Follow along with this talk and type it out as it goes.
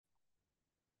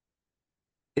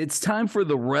It's time for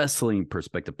the Wrestling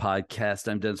Perspective Podcast.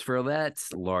 I'm Dennis Farrell.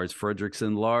 That's Lars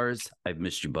Fredrickson. Lars, I've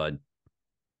missed you, bud.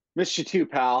 Missed you too,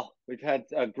 pal. We've had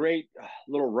a great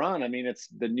little run. I mean, it's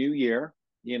the new year.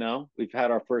 We've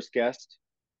had our first guest,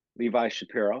 Levi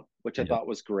Shapiro, which I Yep. thought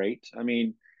was great. I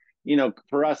mean,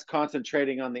 for us,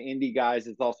 concentrating on the indie guys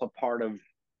is also part of,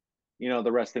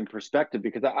 the wrestling perspective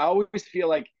because I always feel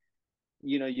like,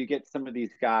 you get some of these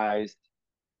guys,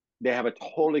 they have a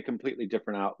totally, completely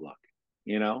different outlook,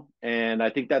 and I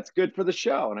think that's good for the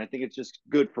show. And I think it's just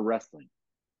good for wrestling.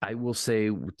 I will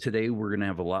say today we're going to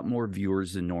have a lot more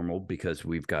viewers than normal because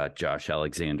we've got Josh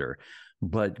Alexander.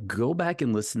 But go back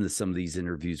and listen to some of these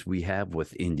interviews we have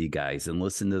with indie guys and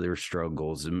listen to their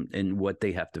struggles and what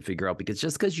they have to figure out. Because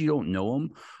just because you don't know them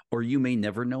or you may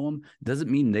never know them doesn't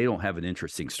mean they don't have an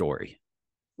interesting story.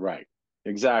 Right.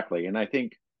 Exactly. And I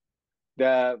think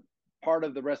the part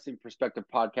of the Wrestling Perspective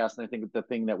podcast, and I think the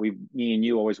thing that me and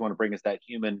you always want to bring is that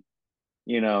human,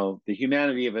 the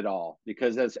humanity of it all.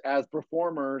 Because as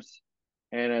performers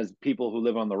and as people who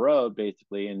live on the road,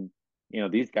 basically, and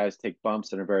these guys take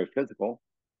bumps and are very physical.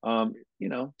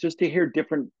 Just to hear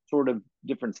different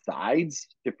sides,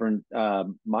 different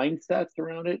mindsets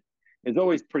around it is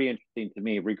always pretty interesting to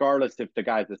me, regardless if the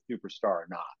guy's a superstar or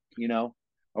not. A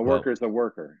Well, worker is a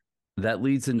worker. that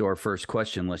leads into our first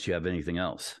question, unless you have anything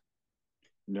else.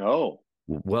 No.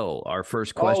 Well, our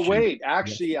first Oh, question. wait.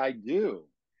 Actually, I do.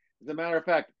 As a matter of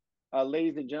fact,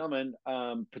 ladies and gentlemen,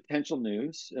 potential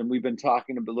news, and we've been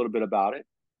talking a little bit about it.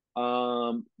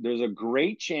 There's a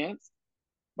great chance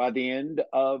by the end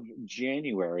of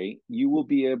January, you will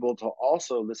be able to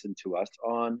also listen to us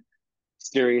on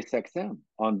Sirius XM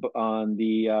on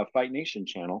the Fight Nation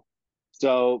channel.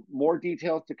 So more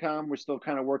details to come. We're still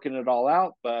kind of working it all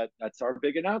out, but that's our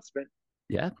big announcement.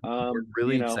 Yeah, we're Um,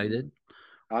 really you know, excited.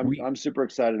 I'm We I'm super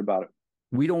excited about it.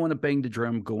 we don't want to bang the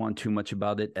drum, go on too much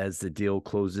about it. As the deal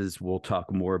closes, we'll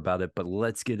talk more about it. But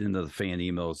let's get into the fan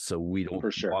emails so we don't.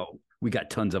 For sure. Wow, we got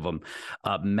tons of them.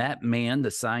 Matt Mann,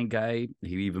 the sign guy,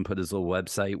 he even put his little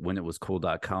website when it was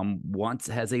cool.com.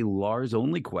 Has a Lars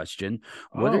only question.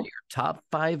 What are your Oh, top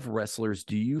 5 wrestlers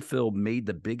do you feel made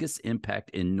the biggest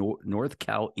impact in North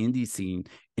Cal indie scene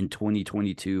in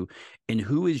 2022? And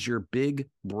who is your big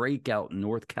breakout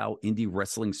North Cal indie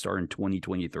wrestling star in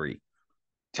 2023?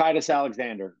 Titus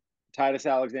Alexander. Titus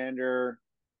Alexander,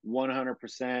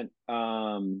 100%.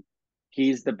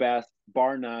 He's the best,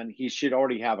 bar none. He should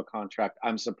already have a contract.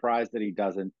 I'm surprised that he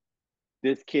doesn't.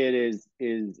 This kid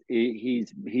he's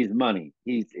money.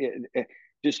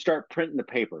 Just start printing the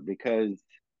paper because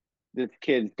this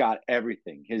kid's got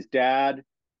everything. His dad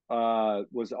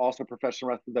was also a professional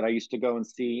wrestler that I used to go and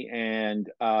see, and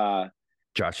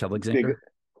Josh big Alexander?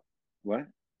 what?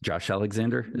 Josh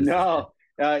Alexander is No,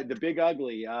 the big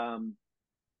ugly.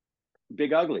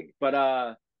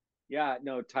 But yeah,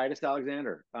 no, Titus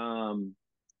Alexander.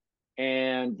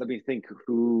 And let me think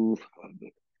who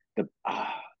the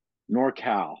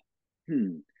NorCal.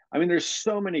 I mean, there's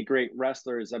so many great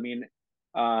wrestlers. I mean,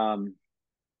 um,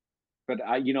 but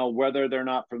whether they're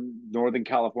not from Northern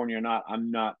California or not,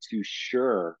 I'm not too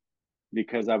sure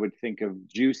because I would think of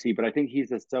Juicy, but I think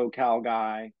he's a SoCal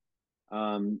guy.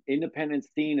 Independent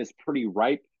scene is pretty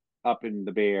ripe up in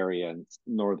the Bay Area and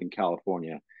Northern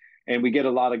California, and we get a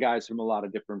lot of guys from a lot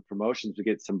of different promotions. We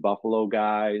get some Buffalo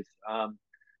guys,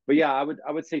 but yeah,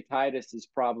 I would say Titus is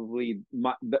probably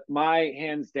my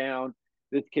hands down.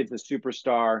 This kid's a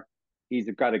superstar. He's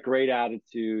got a great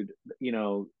attitude.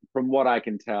 From what I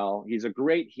can tell, he's a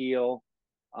great heel,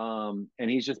 and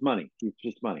he's just money. He's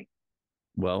just money.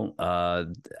 well,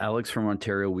 Alex from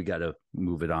Ontario, we got to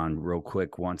move it on real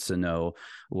quick. Wants to know,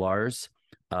 Lars,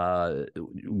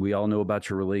 we all know about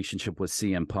your relationship with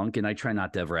CM Punk, and I try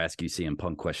not to ever ask you CM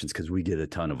Punk questions because we get a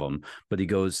ton of them. But he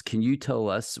goes, "Can you tell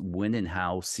us when and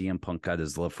how CM Punk got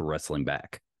his love for wrestling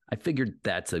back?" I figured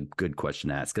that's a good question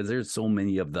to ask because there's so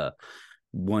many of the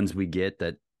ones we get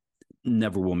that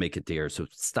never will make it there. So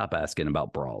stop asking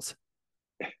about brawls.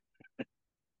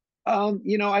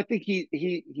 I think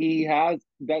he has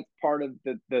that's part of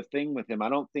the thing with him. I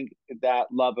don't think that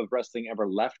love of wrestling ever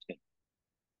left him.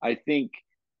 I think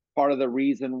part of the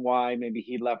reason why maybe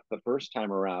he left the first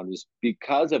time around is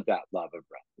because of that love of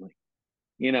wrestling,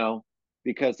 you know,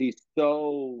 because he's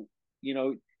so, you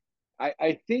know,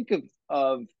 I think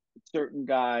of certain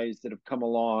guys that have come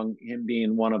along, him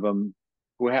being one of them,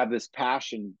 who have this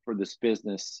passion for this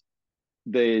business,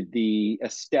 the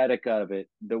aesthetic of it,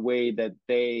 the way that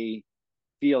they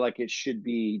feel like it should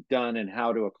be done and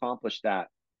how to accomplish that.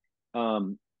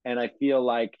 And I feel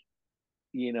like,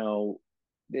 you know,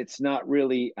 it's not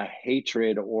really a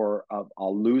hatred or a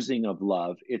losing of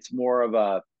love. It's more of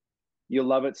a you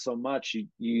love it so much. I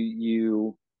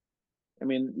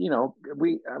mean,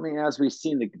 I mean, as we've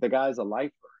seen, the guy's a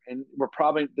lifer, and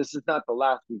this is not the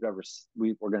last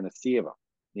we're going to see of him.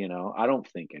 I don't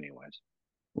think, anyways.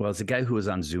 Well, as a guy who was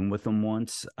on Zoom with him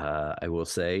once, I will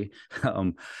say,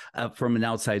 um, from an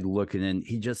outside looking in,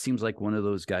 he just seems like one of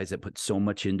those guys that put so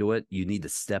much into it. You need to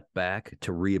step back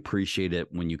to reappreciate it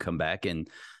when you come back. And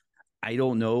I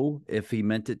don't know if he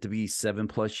meant it to be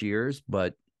 7+ years,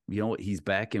 but you know what? He's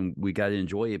back and we got to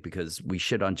enjoy it because we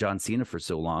shit on John Cena for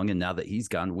so long. And now that he's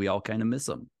gone, we all kind of miss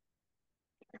him.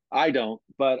 I don't,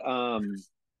 but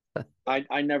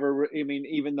I never. I mean,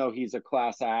 even though he's a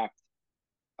class act,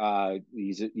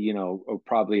 he's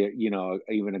probably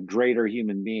even a greater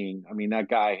human being. I mean, that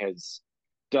guy has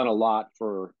done a lot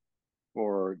for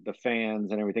the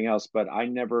fans and everything else, but I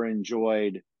never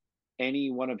enjoyed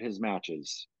any one of his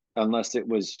matches unless it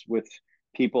was with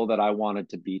people that I wanted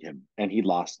to beat him, and he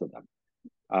lost to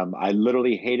them. I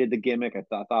literally hated the gimmick. I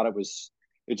thought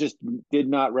it just did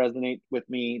not resonate with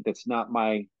me. That's not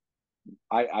my.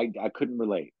 I couldn't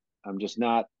relate. I'm just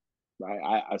not.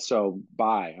 So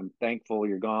bye. I'm thankful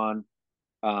you're gone.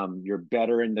 You're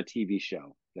better in the TV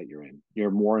show that you're in.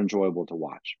 You're more enjoyable to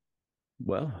watch.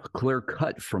 Well, clear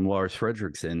cut from Lars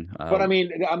Fredrickson. But I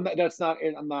mean, that's not.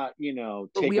 I'm not. But we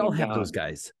Taking all him have down. those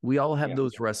guys. We all have Yeah.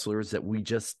 those wrestlers that we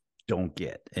just don't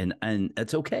get, and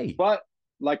that's okay. But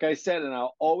like I said, and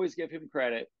I'll always give him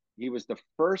credit. He was the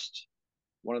first,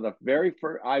 one of the very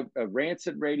first.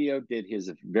 Rancid Radio did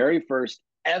his very first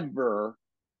ever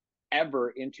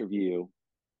interview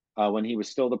when he was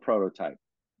still the prototype,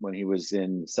 when he was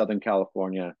in Southern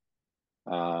California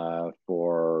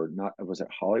for not was it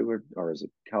Hollywood or is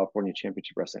it California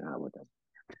Championship Wrestling? I don't know what that.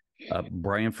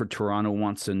 Brian for Toronto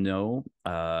wants to know.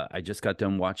 I just got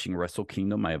done watching Wrestle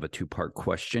Kingdom. I have a 2-part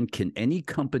question. Can any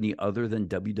company other than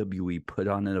WWE put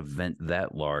on an event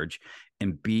that large?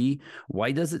 And B,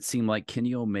 why does it seem like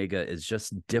Kenny Omega is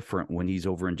just different when he's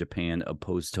over in Japan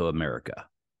opposed to America?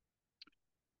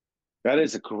 That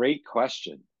is a great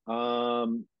question.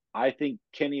 I think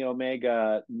Kenny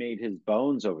Omega made his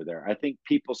bones over there. I think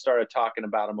people started talking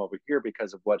about him over here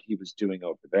because of what he was doing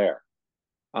over there.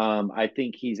 I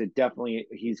think he's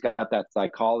got that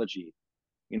psychology,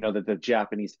 that the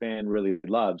Japanese fan really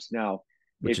loves. Now,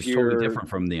 Which if is totally you're different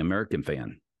from the American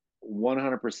fan.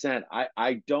 100%,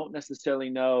 I don't necessarily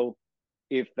know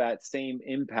if that same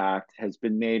impact has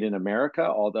been made in America,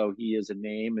 although he is a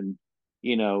name and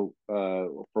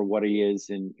for what he is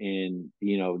in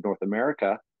North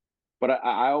America. But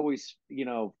I always,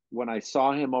 when I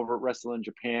saw him over at Wrestle in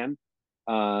Japan,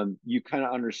 you kind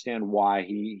of understand why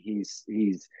he's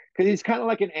because he's kind of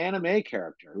like an anime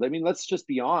character. I mean, let's just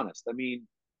be honest. I mean,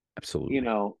 Absolutely.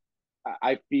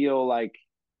 I feel like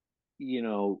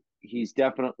he's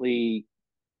definitely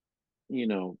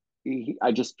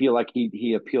I just feel like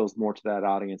he appeals more to that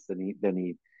audience than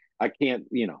he. I can't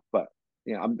but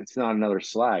it's not another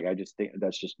slag. I just think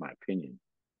that's just my opinion.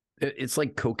 It's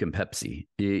like Coke and Pepsi.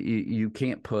 You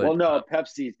can't Well, put no,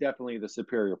 Pepsi is definitely the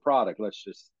superior product. Let's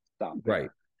just stop right.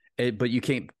 there. But you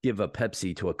can't give a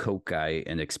Pepsi to a Coke guy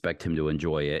and expect him to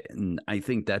enjoy it. And I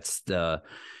think that's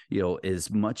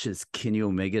as much as Kenny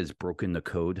Omega has broken the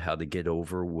code, how to get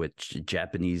over with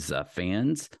Japanese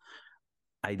fans.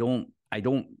 I don't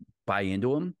buy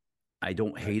into him. I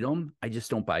don't hate him. I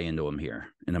just don't buy into him here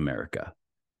in America.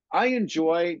 I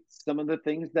enjoy some of the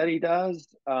things that he does,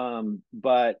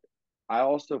 but I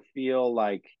also feel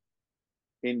like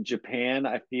in Japan,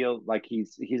 I feel like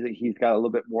he's got a little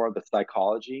bit more of the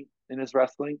psychology in his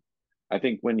wrestling. I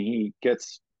think when he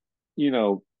gets,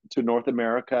 to North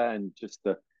America and just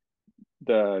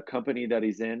the company that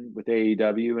he's in with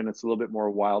AEW, and it's a little bit more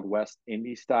Wild West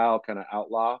indie style, kind of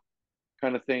outlaw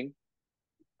kind of thing.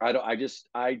 I just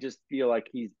feel like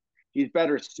he's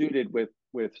better suited with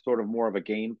sort of more of a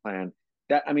game plan.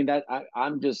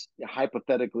 I'm just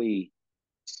hypothetically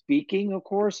speaking, of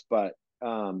course, but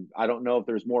I don't know if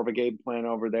there's more of a game plan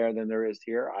over there than there is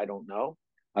here. I don't know.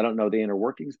 I don't know the inner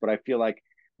workings, but I feel like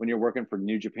when you're working for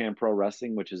New Japan Pro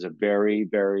Wrestling, which is a very,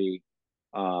 very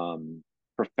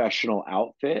professional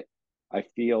outfit, I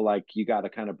feel like you got to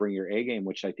kind of bring your A game,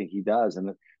 which I think he does.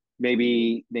 And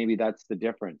maybe that's the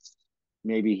difference.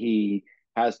 Maybe he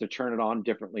has to turn it on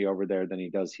differently over there than he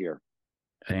does here.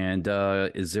 And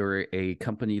is there a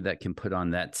company that can put on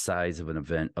that size of an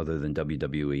event other than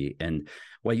WWE? And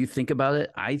while you think about it,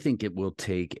 I think it will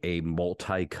take a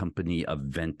multi-company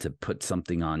event to put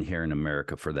something on here in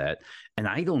America for that. And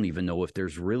I don't even know if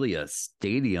there's really a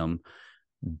stadium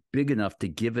big enough to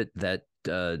give it that,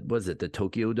 was it the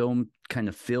Tokyo Dome kind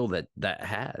of feel that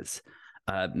has?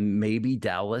 Maybe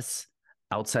Dallas.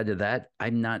 outside of that,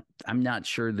 I'm not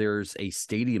sure there's a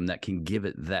stadium that can give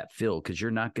it that feel, because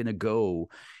you're not going to go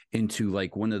into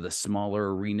like one of the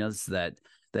smaller arenas that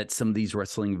some of these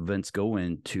wrestling events go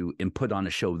into and put on a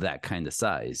show that kind of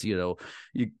size.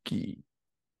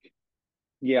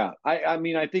 Yeah, I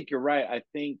mean, I think you're right. I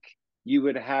think you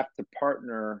would have to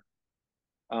partner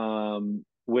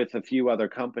with a few other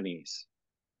companies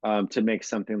to make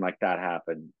something like that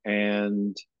happen.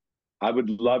 And I would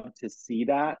love to see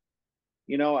that.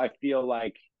 I feel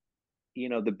like,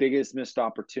 the biggest missed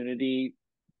opportunity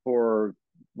for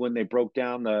when they broke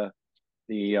down the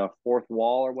fourth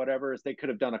wall or whatever is they could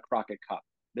have done a Crockett Cup.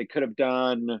 They could have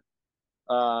done,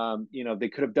 they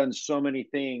could have done so many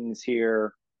things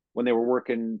here when they were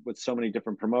working with so many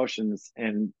different promotions.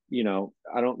 And,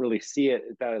 I don't really see it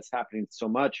that it's happening so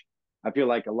much. I feel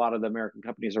like a lot of the American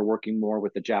companies are working more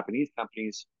with the Japanese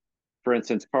companies. For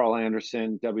instance, Carl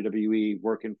Anderson, WWE,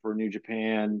 working for New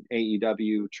Japan,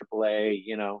 AEW, AAA,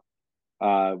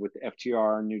 with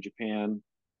FTR, New Japan.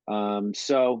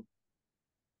 So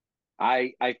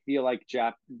I feel like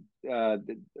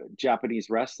Japanese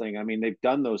wrestling. I mean, they've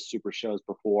done those super shows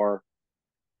before,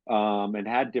 and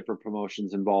had different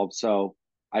promotions involved. So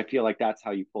I feel like that's how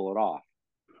you pull it off.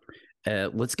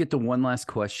 Let's get to one last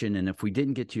question. And if we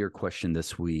didn't get to your question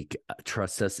this week,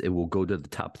 trust us, it will go to the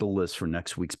top of the list for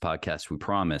next week's podcast. We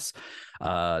promise.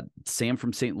 Sam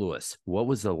from St. Louis, what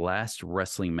was the last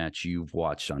wrestling match you've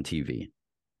watched on TV?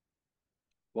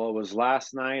 Well, it was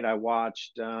last night. I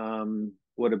watched,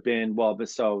 would have been, well, but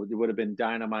so it would have been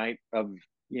Dynamite of,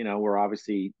 where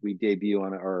obviously we debut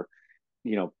on or,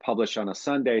 publish on a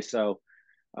Sunday. So,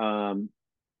 um,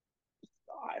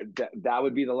 that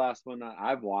would be the last one that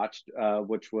I've watched,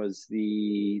 which was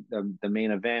the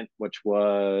main event, which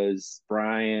was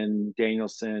Bryan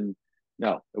Danielson.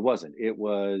 No, it wasn't. It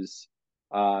was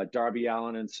Darby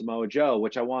Allin and Samoa Joe,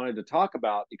 which I wanted to talk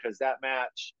about because that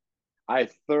match, I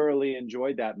thoroughly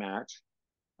enjoyed that match.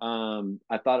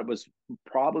 I thought it was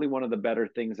probably one of the better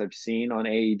things I've seen on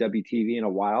AEW TV in a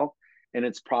while, and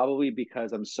it's probably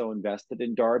because I'm so invested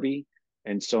in Darby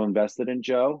and so invested in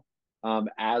Joe.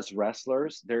 As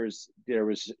wrestlers, there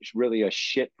was really a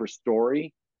shit for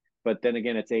story, but then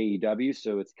again, it's AEW,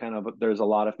 so it's kind of there's a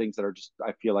lot of things that are just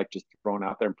I feel like just thrown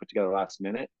out there and put together last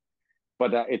minute.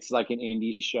 But it's like an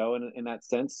indie show in that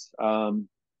sense.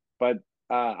 But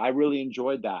I really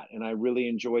enjoyed that, and I really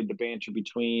enjoyed the banter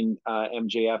between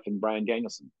MJF and Bryan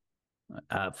Danielson.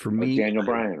 For Or me, Daniel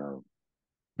Bryan, or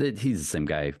he's the same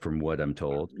guy from what I'm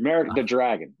told. The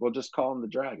Dragon. We'll just call him the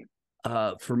Dragon.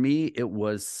 For me, it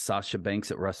was Sasha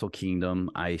Banks at Wrestle Kingdom.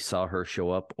 I saw her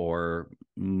show up, or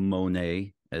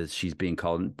Monet, as she's being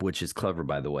called, which is clever,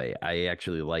 by the way. I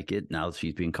actually like it. Now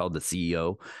she's being called the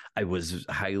CEO. I was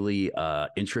highly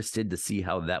interested to see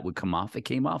how that would come off. It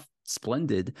came off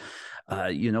splendid.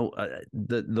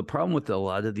 The problem with a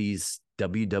lot of these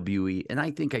WWE, and I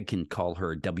think I can call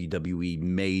her a WWE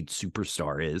made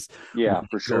superstar, is yeah,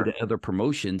 for sure. Go to other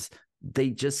promotions, they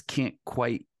just can't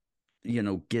quite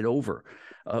get over.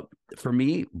 For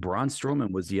me, Braun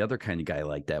Strowman was the other kind of guy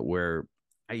like that, where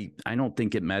I don't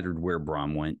think it mattered where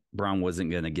Braun went. Braun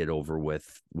wasn't going to get over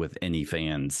with any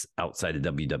fans outside of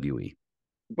WWE.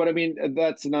 But I mean,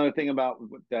 that's another thing about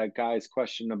that guy's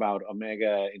question about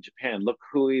Omega in Japan. Look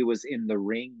who he was in the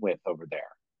ring with over there.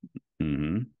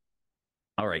 Mm-hmm.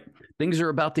 All right. Things are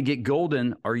about to get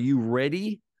golden. Are you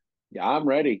ready? Yeah, I'm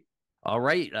ready. All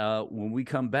right. When we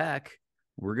come back,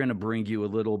 we're going to bring you a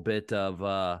little bit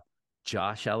of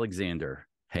Josh Alexander.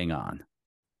 Hang on.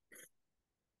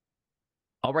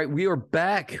 All right, we are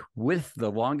back with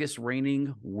the longest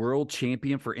reigning world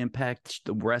champion for Impact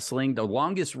Wrestling, the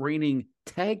longest reigning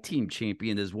tag team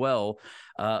champion as well,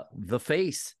 the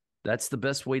Face. That's the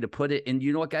best way to put it. And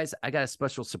you know what, guys? I got a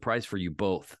special surprise for you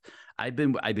both. I've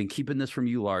been keeping this from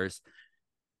you, Lars.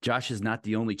 Josh is not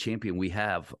the only champion we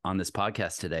have on this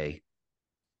podcast today.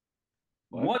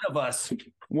 What? One of us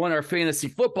won our fantasy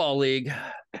football league.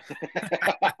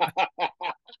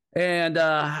 And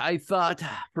I thought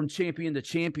from champion to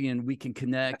champion, we can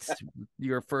connect.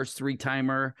 Your first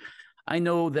three-timer. I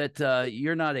know that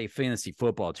you're not a fantasy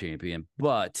football champion,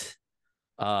 but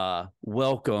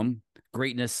welcome.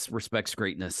 Greatness respects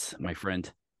greatness, my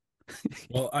friend.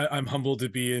 Well, I'm humbled to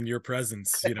be in your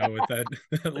presence, with that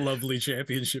lovely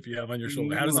championship you have on your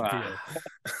shoulder. How does it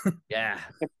feel? Yeah.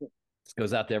 This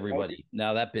goes out to everybody.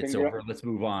 Now that bit's over. Let's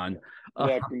move on.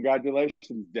 Yeah,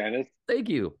 congratulations, Dennis. Thank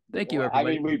you, everybody. I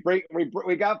mean,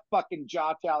 we got fucking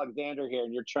Josh Alexander here,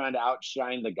 and you're trying to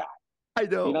outshine the guy. I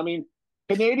know. You know what I mean?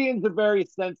 Canadians are very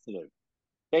sensitive.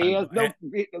 He has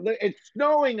it's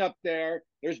snowing up there.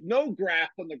 There's no grass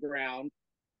on the ground.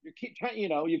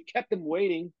 You've kept them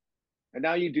waiting. And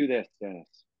now you do this, Dennis.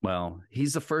 Well,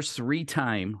 he's the first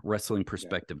 3-time Wrestling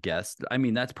Perspective guest. I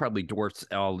mean, that's probably dwarfs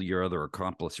all your other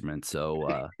accomplishments.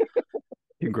 So,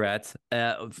 congrats.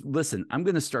 Listen, I'm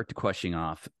going to start the question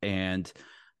off, and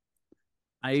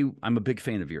I'm a big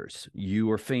fan of yours.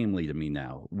 You are family to me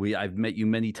now. I've met you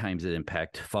many times at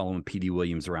Impact, following PD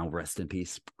Williams around. Rest in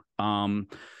peace.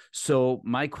 So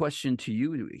my question to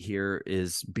you here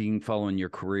is, being following your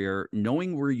career,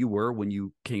 knowing where you were when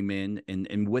you came in,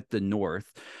 and with the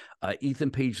North,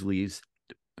 Ethan Page leaves,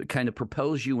 kind of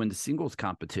propels you into singles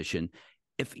competition.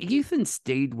 If Ethan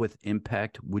stayed with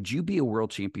Impact, would you be a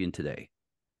world champion today?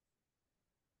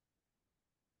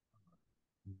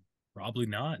 Probably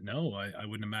not. No, I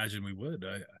wouldn't imagine we would.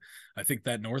 I think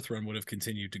that North run would have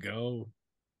continued to go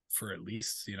for at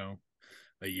least,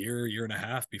 a year and a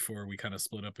half before we kind of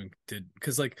split up and did,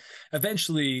 because like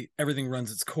eventually everything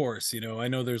runs its course. I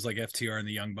know there's like FTR and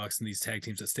the Young Bucks and these tag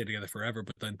teams that stay together forever,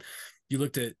 but then you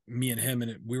looked at me and him,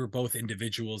 and we were both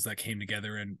individuals that came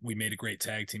together, and we made a great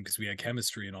tag team because we had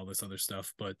chemistry and all this other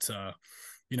stuff. But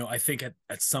I think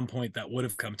at some point that would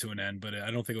have come to an end, but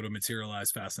I don't think it would have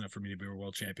materialized fast enough for me to be a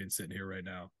world champion sitting here right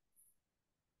now.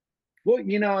 Well,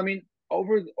 I mean,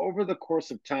 over the course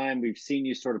of time, we've seen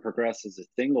you sort of progress as a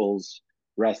singles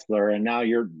wrestler, and now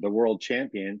you're the world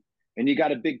champion. And you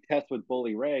got a big test with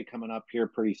Bully Ray coming up here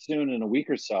pretty soon, in a week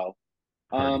or so.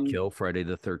 Hard to Kill, Friday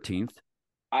the 13th.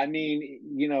 I mean,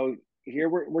 here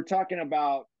we're talking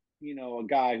about, a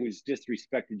guy who's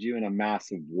disrespected you in a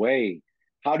massive way.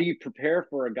 How do you prepare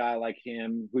for a guy like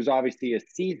him, who's obviously a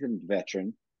seasoned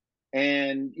veteran?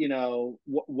 And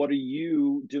what are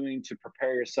you doing to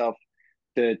prepare yourself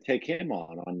to take him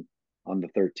on the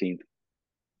 13th?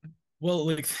 Well,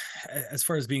 like, as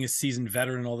far as being a seasoned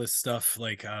veteran and all this stuff,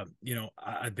 like,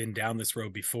 I've been down this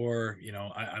road before.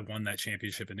 I won that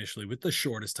championship initially with the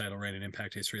shortest title reign in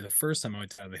Impact history. The first time I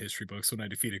went down the history books, when I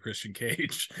defeated Christian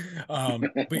Cage.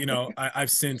 But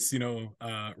I've since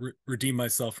redeemed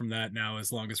myself from that, now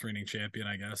as longest reigning champion,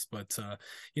 I guess. But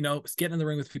getting in the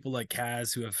ring with people like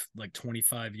Kaz, who have like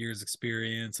 25 years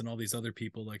experience, and all these other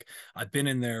people, like, I've been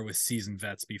in there with seasoned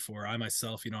vets before. I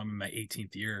myself, I'm in my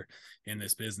 18th year in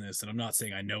this business, and I'm not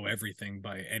saying I know everything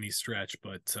by any stretch,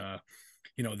 but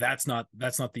that's not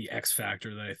the X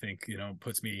factor that I think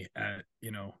puts me at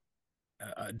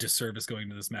a disservice going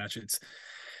into this match. It's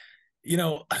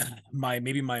my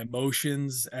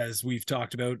emotions, as we've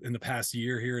talked about in the past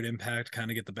year here at Impact,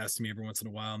 kind of get the best of me every once in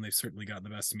a while, and they've certainly gotten the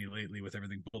best of me lately with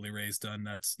everything Bully Ray's done.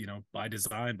 That's by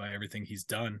design, by everything he's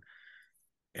done.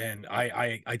 And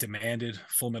I demanded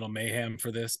Full Metal Mayhem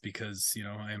for this because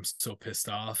I am so pissed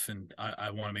off, and I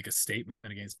want to make a statement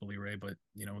against Bully Ray. But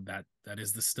that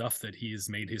is the stuff that he has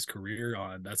made his career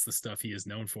on. That's the stuff he is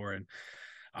known for, and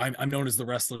I'm known as the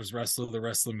wrestler's wrestler, the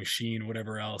wrestling machine,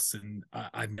 whatever else. And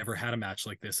I've never had a match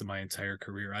like this in my entire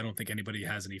career. I don't think anybody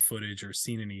has any footage or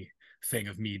seen anything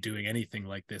of me doing anything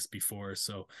like this before.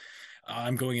 So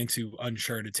I'm going into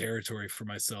uncharted territory for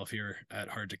myself here at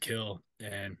Hard to Kill,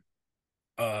 and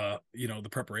the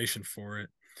preparation for it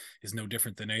is no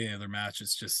different than any other match.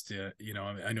 It's just I know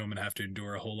I'm gonna have to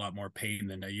endure a whole lot more pain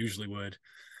than I usually would.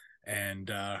 And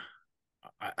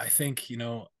I think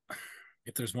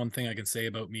if there's one thing I can say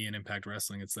about me in Impact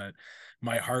Wrestling, it's that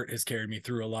my heart has carried me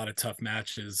through a lot of tough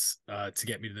matches to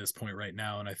get me to this point right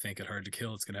now. And I think at Hard to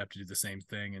Kill, it's going to have to do the same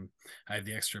thing. And I have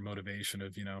the extra motivation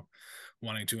of,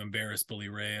 wanting to embarrass Bully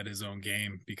Ray at his own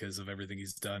game because of everything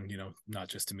he's done, not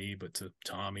just to me, but to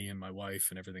Tommy and my wife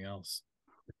and everything else.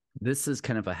 This is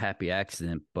kind of a happy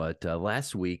accident, but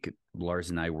last week,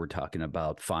 Lars and I were talking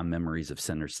about fond memories of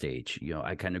Center Stage.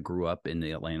 I kind of grew up in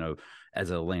Atlanta as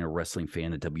an Atlanta wrestling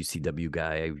fan, a WCW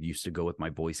guy. I used to go with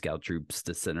my Boy Scout troops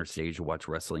to Center Stage to watch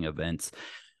wrestling events.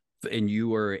 And you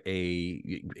were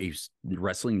a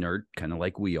wrestling nerd, kind of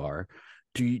like we are.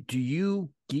 Do you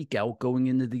geek out going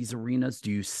into these arenas? Do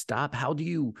you stop? How do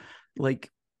you, like,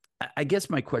 I guess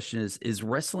my question is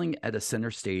wrestling at a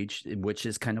Center Stage, which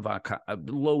is kind of a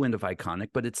low end of iconic,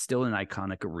 but it's still an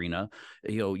iconic arena.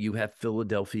 You have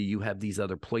Philadelphia, you have these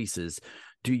other places.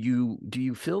 Do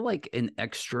you feel like an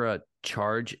extra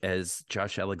charge as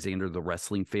Josh Alexander, the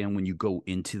wrestling fan, when you go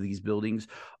into these buildings,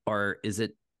 or is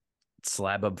it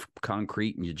slab of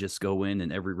concrete and you just go in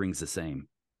and every ring's the same?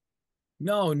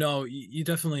 No, you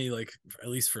definitely, like, at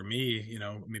least for me,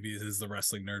 maybe this is the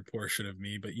wrestling nerd portion of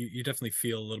me, but you definitely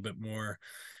feel a little bit more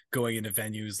going into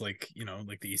venues like,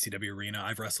 like the ECW arena.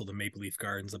 I've wrestled in Maple Leaf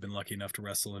Gardens. I've been lucky enough to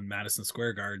wrestle in Madison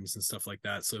Square Gardens and stuff like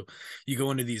that. So you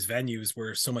go into these venues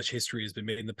where so much history has been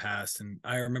made in the past. And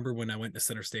I remember when I went to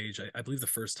Center Stage, I believe the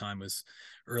first time was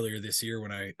earlier this year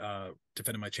when I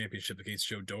defended my championship against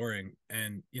Joe Doring.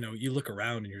 And, you look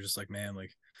around and you're just like, man,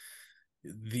 like,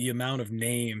 the amount of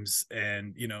names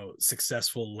and,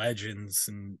 successful legends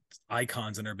and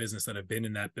icons in our business that have been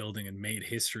in that building and made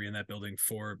history in that building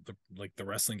for the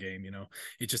wrestling game,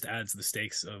 it just adds the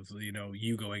stakes of,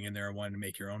 you going in there and wanting to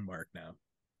make your own mark now.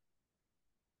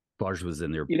 Lars was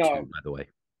in there too, by the way.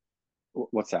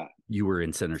 What's that? You were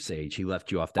in center stage. He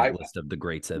left you off that list of the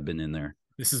greats that have been in there.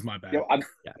 This is my bad.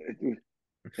 Yeah.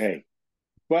 Hey,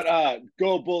 but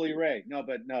go Bully Ray. No.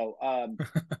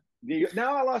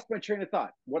 Now I lost my train of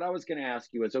thought. What I was going to ask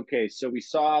you is, okay, so we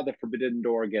saw the Forbidden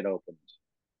Door get opened,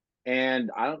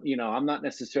 and I'm not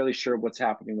necessarily sure what's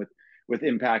happening with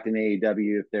Impact and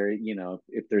AEW, if they're,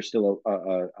 if there's still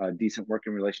a decent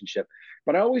working relationship.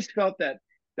 But I always felt that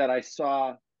I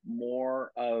saw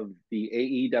more of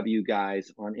the AEW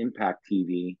guys on Impact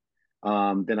TV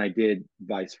than I did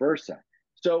vice versa.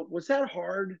 So was that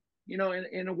hard, in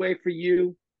a way for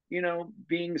you?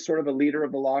 Being sort of a leader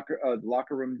of the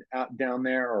locker room out down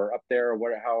there or up there,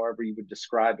 or however you would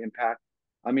describe Impact.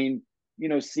 I mean,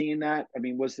 seeing that, I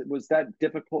mean, was that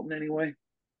difficult in any way?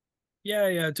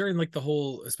 Yeah. During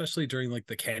especially during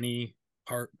the Kenny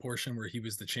portion where he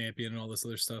was the champion and all this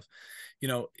other stuff,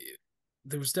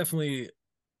 there was definitely,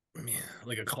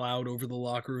 like a cloud over the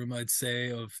locker room, I'd say,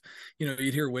 of,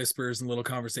 you'd hear whispers and little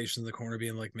conversations in the corner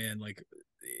being like, man, like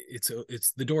it's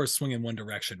the door is swinging one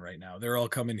direction right now. They're all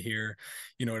coming here.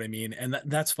 You know what I mean? And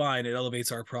that's fine. It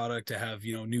elevates our product to have,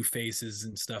 new faces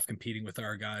and stuff competing with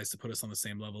our guys to put us on the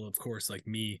same level. Of course, like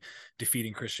me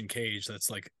defeating Christian Cage, that's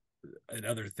like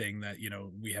another thing that,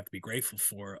 we have to be grateful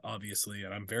for, obviously.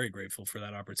 And I'm very grateful for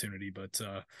that opportunity, but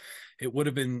it would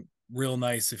have been real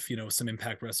nice if, some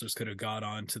Impact wrestlers could have got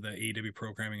on to the AEW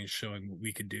programming and showing what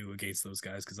we could do against those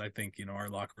guys. Cause I think, our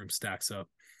locker room stacks up,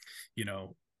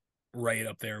 right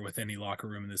up there with any locker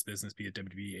room in this business, be it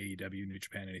WWE, AEW, New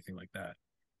Japan, anything like that.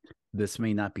 This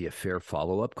may not be a fair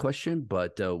follow-up question,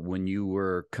 but when you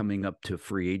were coming up to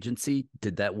free agency,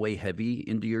 did that weigh heavy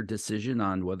into your decision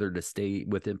on whether to stay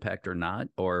with Impact or not?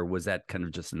 Or was that kind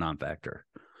of just a non-factor?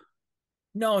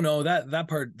 No, that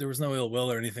part, there was no ill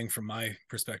will or anything from my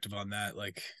perspective on that.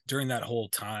 Like during that whole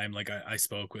time, like I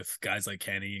spoke with guys like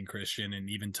Kenny and Christian and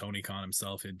even Tony Khan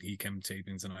himself, and he came to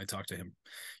tapings and I talked to him,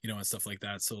 and stuff like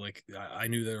that. So like, I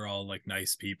knew they were all like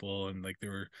nice people and like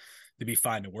they'd be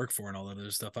fine to work for and all that other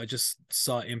stuff. I just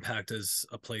saw Impact as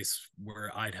a place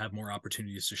where I'd have more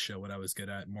opportunities to show what I was good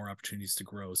at, more opportunities to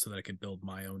grow so that I could build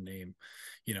my own name,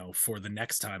 for the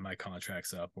next time my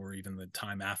contract's up or even the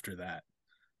time after that.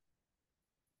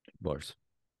 Lars.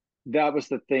 That was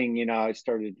the thing, I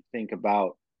started to think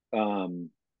about the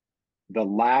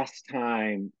last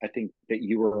time I think that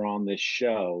you were on this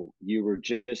show, you were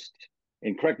just,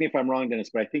 and correct me if I'm wrong,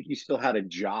 Dennis, but I think you still had a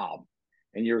job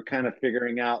and you were kind of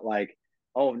figuring out like,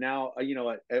 oh, now,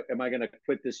 am I going to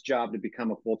quit this job to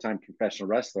become a full-time professional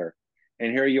wrestler?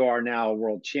 And here you are now, a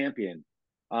world champion.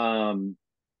 Obviously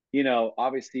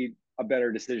a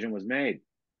better decision was made.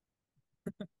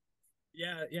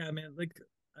 Yeah, man. Like,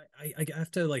 I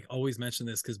have to like always mention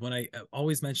this because when I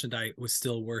always mentioned I was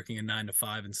still working a 9 to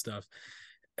 5 and stuff,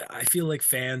 I feel like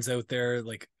fans out there,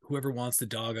 like whoever wants to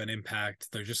dog on Impact,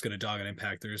 they're just going to dog on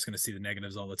Impact. They're just going to see the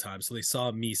negatives all the time. So they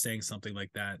saw me saying something like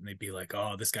that and they'd be like,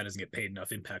 oh, this guy doesn't get paid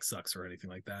enough. Impact sucks or anything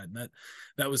like that. And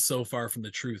that was so far from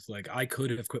the truth. Like I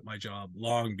could have quit my job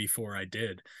long before I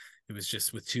did. It was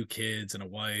just with 2 kids and a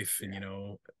wife and,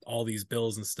 all these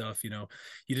bills and stuff, you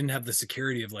didn't have the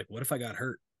security of like, what if I got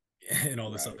hurt? And all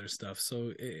this other stuff.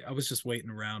 So I was just waiting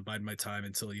around, biding my time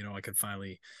until, I could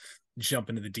finally jump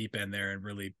into the deep end there and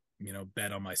really,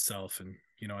 bet on myself. And,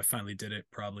 I finally did it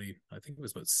probably, I think it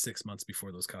was about 6 months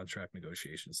before those contract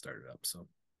negotiations started up. So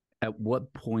at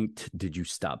what point did you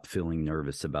stop feeling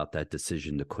nervous about that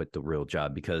decision to quit the real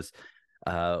job? Because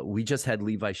we just had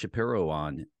Levi Shapiro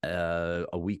on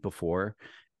a week before,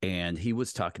 and he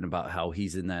was talking about how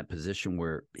he's in that position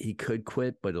where he could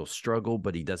quit, but he'll struggle,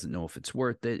 but he doesn't know if it's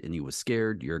worth it. And he was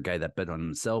scared. You're a guy that bet on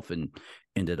himself and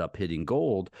ended up hitting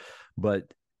gold.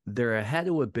 But there had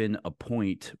to have been a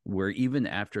point where even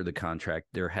after the contract,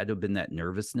 there had to have been that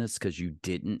nervousness because you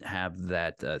didn't have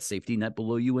that safety net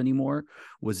below you anymore.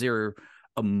 Was there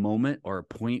a moment or a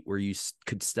point where you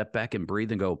could step back and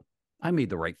breathe and go, I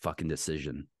made the right fucking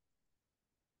decision?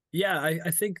 Yeah,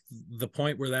 I think the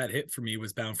point where that hit for me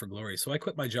was Bound for Glory. So I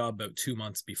quit my job about 2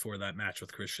 months before that match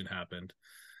with Christian happened,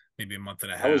 maybe a month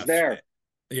and a half. I was there.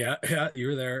 Yeah, you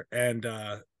were there, and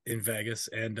in Vegas,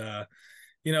 and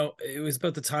it was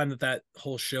about the time that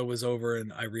whole show was over,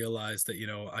 and I realized that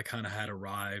I kind of had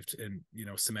arrived and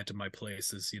cemented my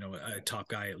place as a top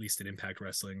guy, at least in Impact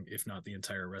Wrestling, if not the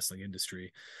entire wrestling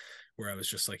industry. where I was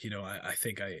just like, I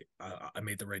think I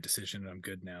made the right decision and I'm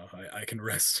good now. I can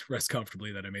rest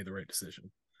comfortably that I made the right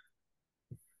decision.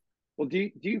 Well, do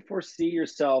you foresee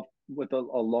yourself with a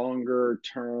longer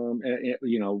term,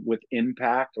 with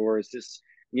Impact, or is this,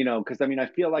 because I mean, I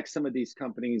feel like some of these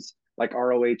companies, like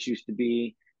ROH used to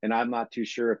be, and I'm not too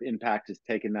sure if Impact has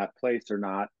taken that place or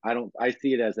not. I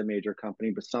see it as a major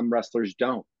company, but some wrestlers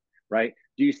don't, right?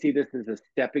 Do you see this as a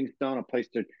stepping stone, a place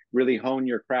to really hone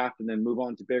your craft and then move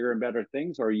on to bigger and better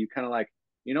things? Or are you kind of like,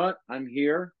 you know what, I'm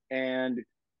here, and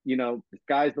the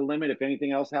sky's the limit. If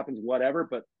anything else happens, whatever.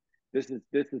 But this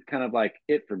is kind of like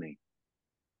it for me.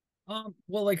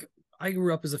 Well, like I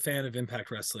grew up as a fan of Impact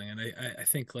Wrestling, and I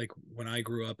think like when I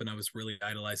grew up and I was really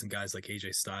idolizing guys like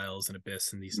AJ Styles and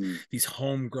Abyss and these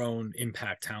homegrown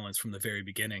Impact talents from the very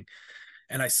beginning,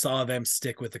 and I saw them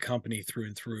stick with the company through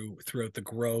and throughout the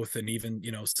growth and even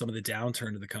some of the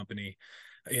downturn of the company.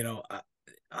 you know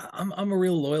I'm a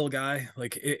real loyal guy.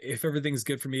 Like if everything's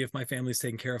good for me, if my family's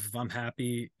taken care of, if I'm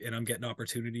happy and I'm getting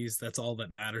opportunities, that's all that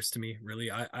matters to me, really.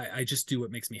 I just do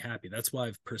what makes me happy. That's why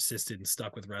I've persisted and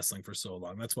stuck with wrestling for so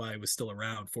long. That's why I was still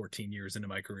around 14 years into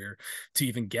my career to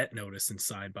even get noticed and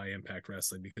signed by Impact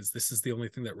Wrestling, because this is the only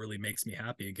thing that really makes me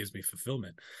happy. It gives me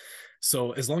fulfillment.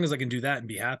 So as long as I can do that and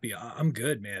be happy, I'm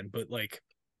good, man. But like,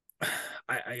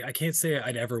 I can't say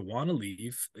I'd ever want to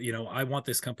leave. I want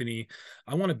this company.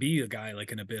 I want to be a guy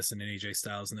like an Abyss and an AJ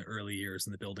Styles in the early years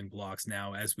and the building blocks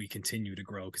now as we continue to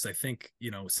grow. Because I think,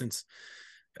 since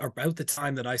about the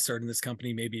time that I started in this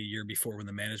company, maybe a year before when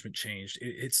the management changed,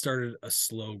 it started a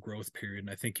slow growth period.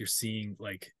 And I think you're seeing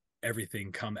like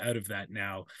everything come out of that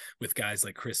now with guys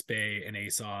like Chris Bay and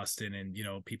Ace Austin and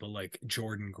people like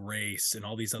Jordan Grace and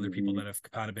all these other people that have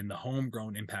kind of been the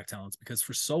homegrown Impact talents. Because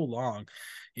for so long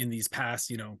in these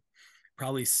past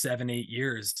probably 7-8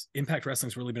 years, Impact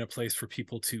Wrestling's really been a place for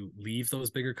people to leave those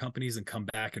bigger companies and come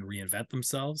back and reinvent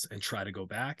themselves and try to go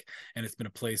back. And it's been a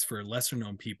place for lesser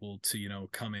known people to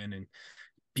come in and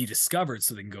be discovered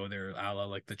so they can go there, a la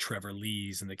like the Trevor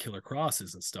Lees and the Killer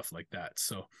Crosses and stuff like that.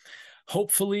 So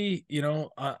hopefully,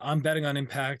 I'm betting on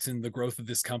Impact and the growth of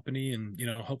this company, and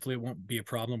hopefully it won't be a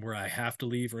problem where I have to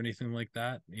leave or anything like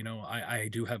that. I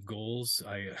do have goals.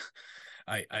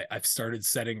 I've started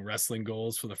setting wrestling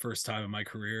goals for the first time in my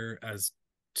career, as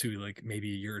to like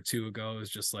maybe a year or two ago. I was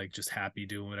just happy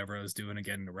doing whatever I was doing and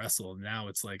getting to wrestle. And now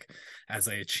it's like, as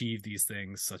I achieve these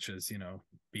things, such as,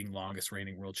 being longest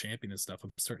reigning world champion and stuff,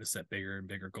 I'm starting to set bigger and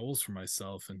bigger goals for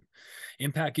myself. And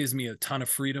Impact gives me a ton of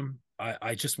freedom.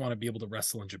 I just want to be able to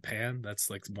wrestle in Japan.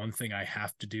 That's like one thing I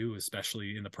have to do,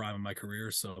 especially in the prime of my career.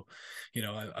 So,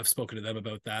 I've spoken to them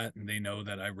about that, and they know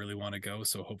that I really want to go.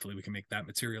 So hopefully we can make that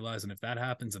materialize. And if that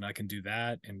happens and I can do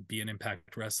that and be in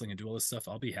Impact Wrestling and do all this stuff,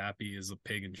 I'll be happy as a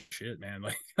pig and shit, man.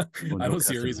 Like, I don't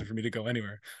see a reason for me to go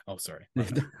anywhere. Oh, sorry.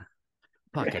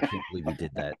 Fuck, I can't believe you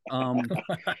did that.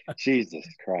 Jesus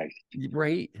Christ.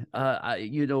 Right.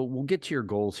 We'll get to your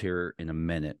goals here in a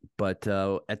minute, but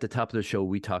at the top of the show,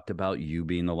 we talked about you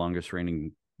being the longest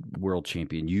reigning world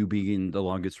champion, you being the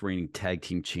longest reigning tag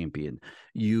team champion.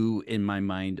 You, in my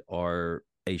mind, are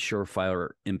a surefire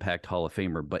Impact Hall of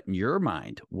Famer. But in your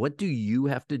mind, what do you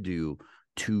have to do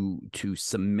to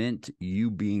cement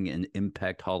you being an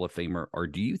Impact Hall of Famer, or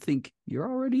do you think you're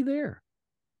already there?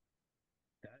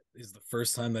 Is the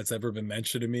first time that's ever been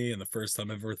mentioned to me, and the first time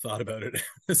I've ever thought about it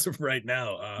as of right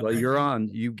now. Well, you're on.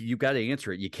 You got to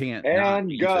answer it. You can't.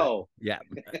 And go. Yeah.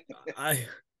 I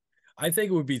think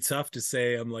it would be tough to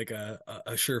say I'm like a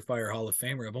surefire Hall of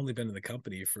Famer. I've only been in the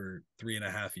company for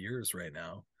 3.5 years right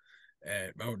now.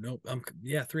 And oh no,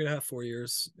 3.5, 4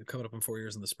 years. Coming up on 4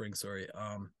 years in the spring. Sorry.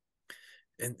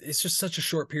 And it's just such a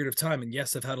short period of time. And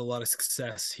yes, I've had a lot of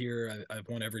success here. I've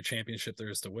won every championship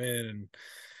there is to win, and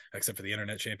except for the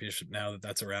internet championship now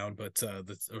that's around, but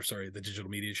the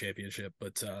digital media championship.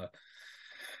 But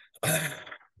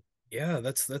yeah,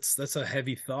 that's a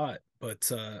heavy thought.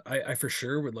 But I for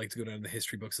sure would like to go down in the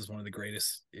history books as one of the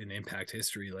greatest in Impact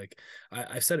history. Like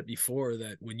I've said it before,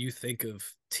 that when you think of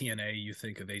TNA, you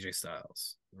think of AJ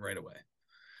Styles right away.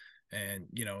 And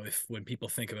when people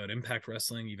think about Impact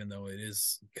Wrestling, even though it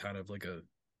is kind of like a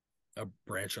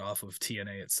branch off of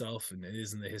TNA itself, and it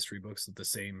is in the history books the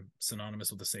same,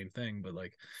 synonymous with the same thing, but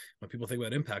like when people think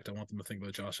about Impact, I want them to think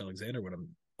about Josh Alexander when I'm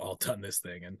all done this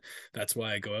thing. And that's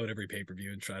why I go out every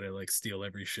pay-per-view and try to like steal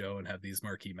every show and have these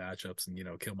marquee matchups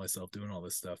and kill myself doing all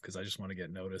this stuff, because I just want to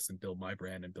get noticed and build my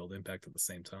brand and build Impact at the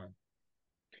same time.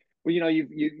 Well,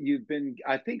 you've been.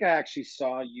 I think I actually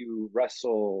saw you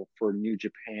wrestle for New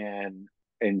Japan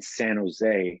in San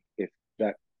Jose. If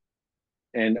that,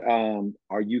 and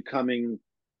are you coming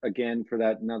again for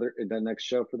the next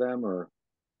show for them, or?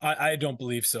 I don't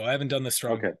believe so. I haven't done the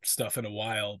strong Okay. stuff in a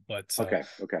while, but Okay.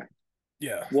 Okay.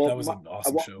 yeah, Well, that was an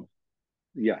awesome well, show.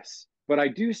 yes, but I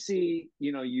do see,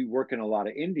 you work in a lot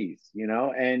of indies,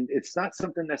 and it's not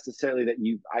something necessarily that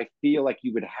I feel like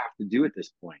you would have to do at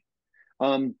this point.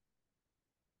 Um,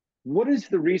 what is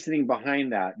the reasoning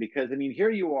behind that? Because I mean, here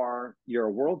you are, you're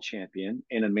a world champion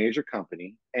in a major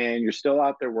company, and you're still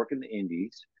out there working the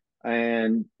indies,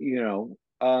 and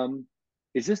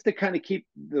is this to kind of keep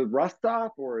the rust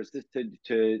off, or is this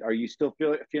to are you still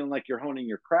feeling like you're honing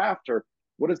your craft, or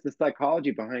what is the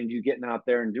psychology behind you getting out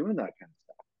there and doing that kind of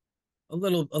stuff?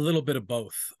 A little bit of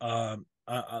both.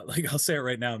 Like I'll say it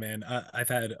right now, man. I've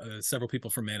had several people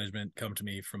from management come to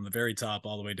me from the very top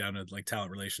all the way down to like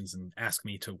talent relations and ask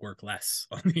me to work less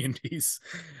on the indies.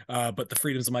 But the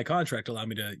freedoms of my contract allow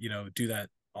me to, do that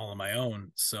all on my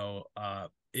own. So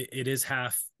it is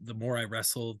half. The more I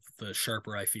wrestle, the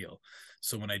sharper I feel.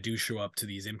 So when I do show up to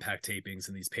these impact tapings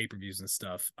and these pay-per-views and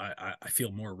stuff, I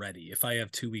feel more ready. If I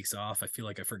have 2 weeks off, I feel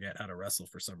like I forget how to wrestle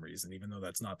for some reason, even though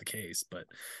that's not the case, but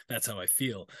that's how I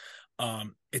feel.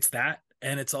 It's that,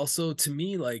 and it's also to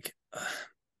me like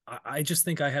I just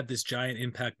think I have this giant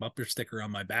impact bumper sticker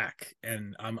on my back,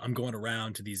 and I'm going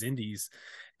around to these indies,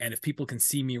 and if people can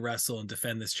see me wrestle and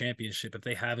defend this championship, if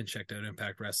they haven't checked out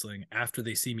Impact Wrestling after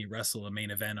they see me wrestle a main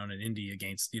event on an indie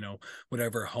against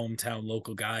whatever hometown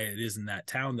local guy it is in that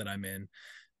town that I'm in,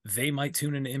 they might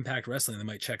tune into Impact Wrestling. They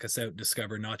might check us out,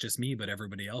 discover not just me but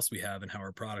everybody else we have and how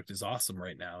our product is awesome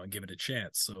right now, and give it a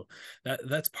chance. So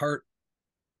that's part.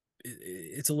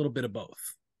 It's a little bit of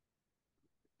both.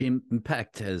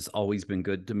 Impact has always been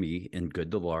good to me and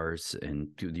good to Lars, and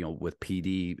with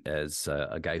PD as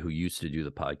a guy who used to do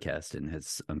the podcast and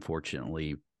has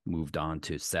unfortunately moved on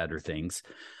to sadder things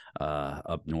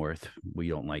up north. We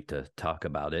don't like to talk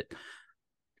about it.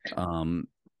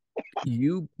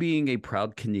 You being a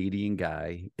proud Canadian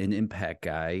guy, an Impact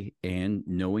guy, and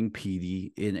knowing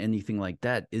PD in anything like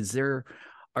that,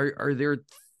 are there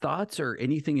thoughts or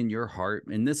anything in your heart?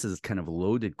 And this is kind of a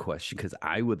loaded question because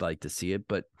I would like to see it,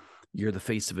 but you're the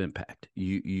face of Impact.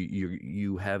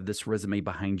 You have this resume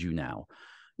behind you now.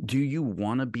 Do you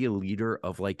want to be a leader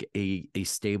of like a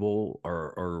stable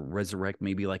or resurrect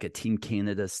maybe like a Team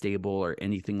Canada stable or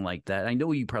anything like that? I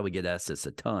know you probably get asked this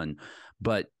a ton,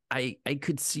 but I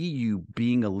could see you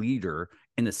being a leader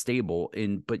in a stable,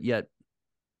 but yet,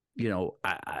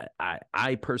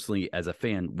 I personally, as a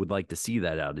fan, would like to see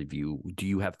that out of you. Do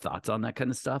you have thoughts on that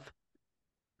kind of stuff?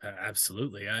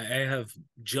 Absolutely. I have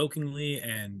jokingly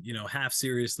and, half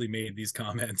seriously made these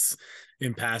comments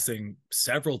in passing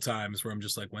several times where I'm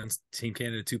just like, when's Team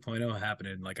Canada 2.0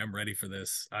 happening? Like, I'm ready for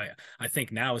this. I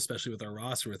think now, especially with our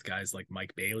roster with guys like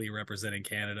Mike Bailey representing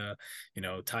Canada,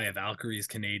 Taya Valkyrie's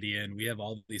Canadian. We have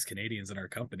all these Canadians in our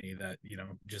company that,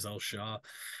 Giselle Shaw.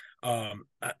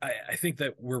 I think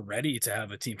that we're ready to have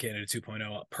a Team Canada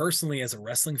 2.0. Personally, as a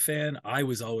wrestling fan, I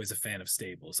was always a fan of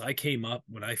stables. I came up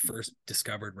when I first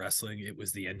discovered wrestling, it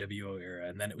was the NWO era,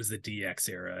 and then it was the DX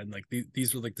era, and like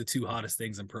these were like the two hottest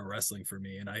things in pro wrestling for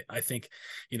me. And I think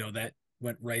that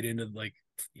went right into like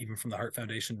even from the Hart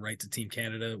Foundation right to Team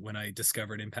Canada when I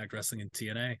discovered Impact Wrestling and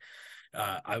TNA.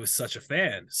 I was such a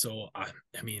fan. So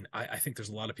I think there's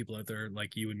a lot of people out there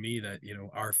like you and me that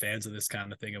are fans of this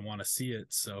kind of thing and want to see it.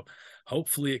 So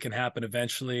hopefully it can happen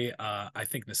eventually. I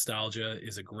think nostalgia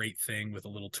is a great thing with a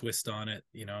little twist on it,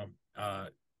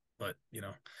 but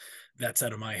that's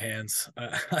out of my hands.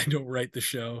 I don't write the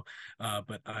show,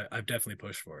 but I've definitely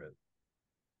pushed for it.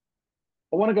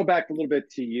 I want to go back a little bit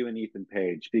to you and Ethan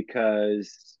Page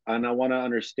and I want to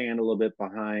understand a little bit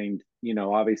behind,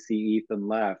 obviously Ethan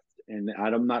left, and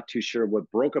I'm not too sure what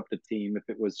broke up the team, if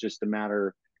it was just a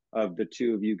matter of the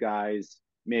two of you guys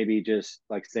maybe just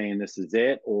like saying this is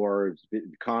it, or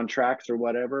contracts or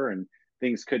whatever, and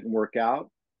things couldn't work out.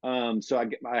 So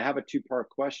I have a two-part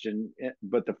question,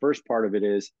 but the first part of it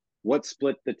is, what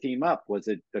split the team up? Was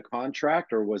it the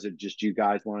contract, or was it just you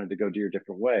guys wanted to go do your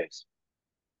different ways?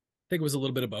 Think it was a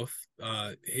little bit of both.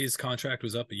 His contract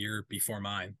was up a year before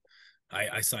mine.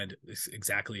 I signed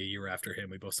exactly a year after him.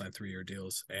 We both signed 3-year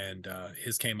deals, and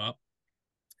his came up,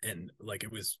 and like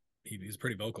it was, he was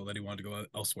pretty vocal that he wanted to go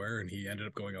elsewhere, and he ended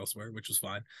up going elsewhere, which was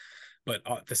fine. But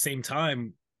at the same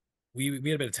time, we had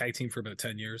been a tag team for about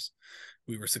 10 years.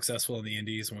 We were successful in the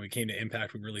indies. When we came to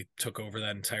Impact, we really took over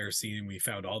that entire scene, and we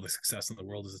found all the success in the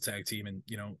world as a tag team. And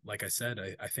like I said,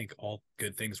 I think all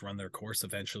good things run their course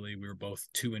eventually. We were both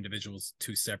two individuals,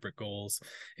 two separate goals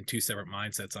and two separate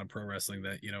mindsets on pro wrestling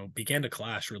that began to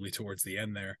clash really towards the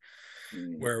end there,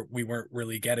 where we weren't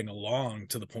really getting along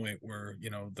to the point where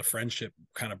the friendship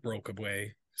kind of broke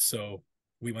away. So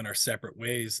we went our separate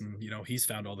ways, and he's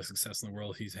found all the success in the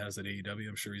world he has at AEW.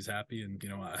 I'm sure he's happy, and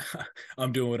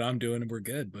I'm doing what I'm doing, and we're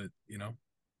good. But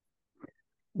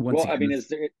Well, I mean, is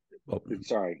there? Oh,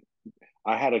 Sorry,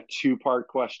 I had a two-part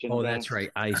question. oh, that's right.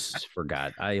 I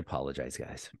forgot. I apologize,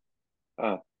 guys.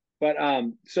 But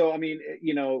so I mean,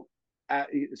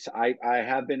 I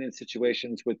have been in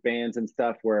situations with bands and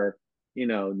stuff where,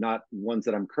 not ones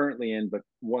that I'm currently in, but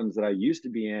ones that I used to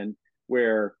be in,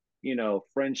 where,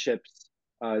 friendships,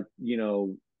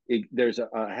 there's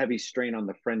a heavy strain on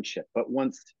the friendship. But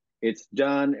once it's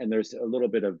done and there's a little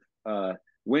bit of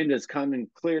wind has come and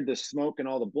cleared the smoke and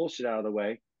all the bullshit out of the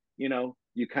way,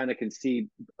 you kind of can see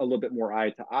a little bit more eye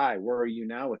to eye. Where are you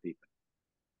now with Ethan?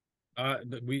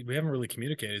 We haven't really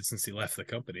communicated since he left the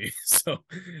company. So,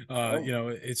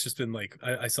 it's just been like,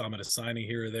 I saw him at a signing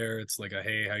here or there. It's like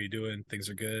hey, how you doing? Things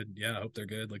are good. Yeah, I hope they're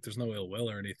good. Like, there's no ill will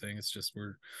or anything. It's just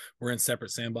we're in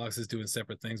separate sandboxes doing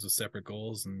separate things with separate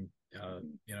goals, and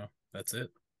that's it.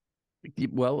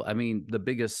 Well, I mean, the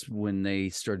biggest when they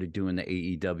started doing the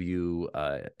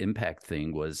AEW Impact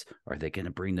thing was, are they going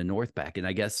to bring the North back? And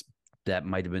I guess that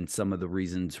might have been some of the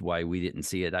reasons why we didn't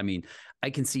see it. I mean, I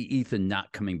can see Ethan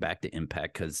not coming back to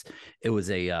Impact because it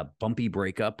was a bumpy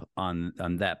breakup on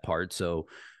that part. So,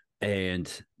 and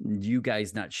you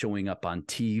guys not showing up on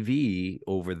TV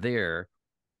over there.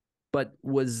 But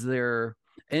was there,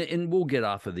 and we'll get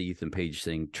off of the Ethan Page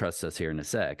thing, trust us here in a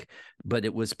sec, but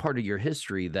it was part of your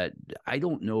history that I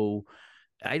don't know.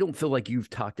 I don't feel like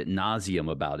you've talked at nauseum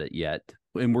about it yet.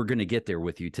 And we're going to get there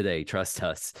with you today. Trust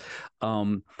us.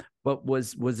 But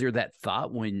was there that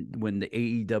thought when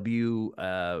the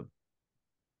AEW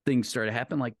things started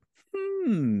happening, like,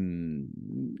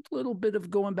 a little bit of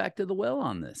going back to the well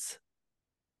on this?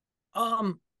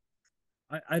 I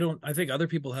think other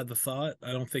people had the thought.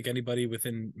 I don't think anybody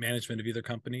within management of either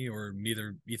company, or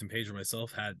neither Ethan Page or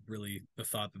myself, had really the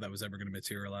thought that was ever going to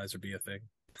materialize or be a thing.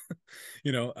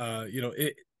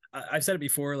 I've said it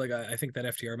before. Like, I think that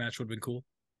FTR match would have been cool.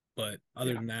 But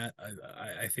other than that,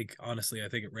 I think, honestly, I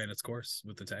think it ran its course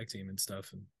with the tag team and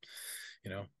stuff. And,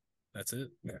 that's it.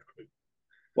 Yeah.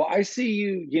 Well, I see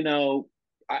you,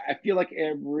 I feel like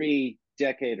every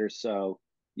decade or so,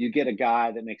 you get a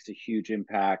guy that makes a huge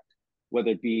impact,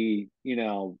 whether it be,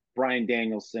 Bryan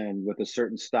Danielson with a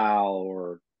certain style,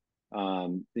 or,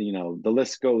 the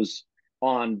list goes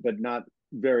on, but not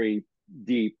very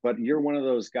deep. But you're one of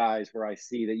those guys where I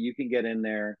see that you can get in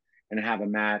there and have a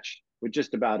match with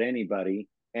just about anybody,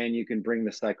 and you can bring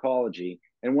the psychology.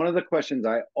 And one of the questions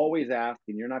I always ask,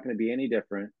 and you're not going to be any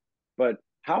different, but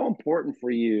how important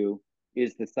for you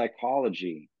is the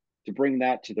psychology to bring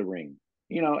that to the ring?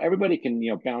 Everybody can,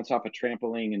 bounce off a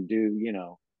trampoline and do,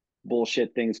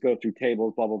 bullshit things, go through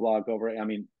tables, blah, blah, blah, go over it. I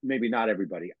mean, maybe not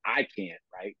everybody. I can't,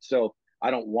 right? So I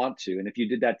don't want to. And if you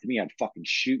did that to me, I'd fucking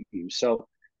shoot you. So,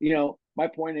 my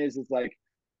point is like,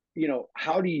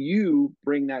 how do you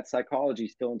bring that psychology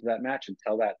still into that match and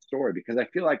tell that story? Because I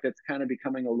feel like that's kind of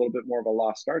becoming a little bit more of a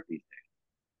lost art these days.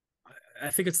 I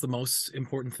think it's the most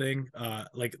important thing.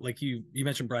 Like you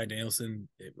mentioned Bryan Danielson,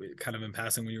 kind of in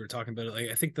passing when you were talking about it. Like,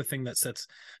 I think the thing that sets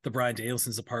the Bryan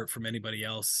Danielsons apart from anybody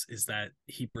else is that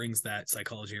he brings that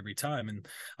psychology every time. And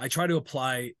I try to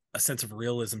apply a sense of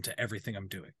realism to everything I'm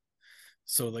doing.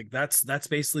 So like that's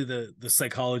basically the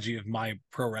psychology of my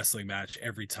pro wrestling match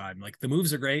every time. Like, the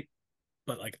moves are great,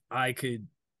 but like, I could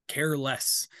care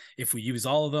less if we use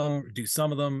all of them, do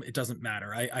some of them. It doesn't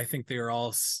matter. I think they're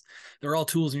all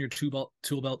tools in your tool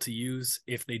belt to use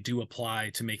if they do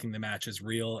apply to making the match as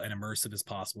real and immersive as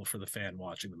possible for the fan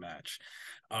watching the match.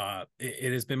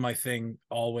 It has been my thing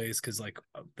always, because like,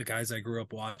 the guys I grew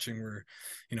up watching were,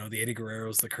 the Eddie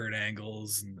Guerreros, the Kurt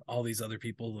Angles, and all these other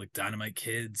people, like Dynamite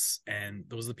Kids, and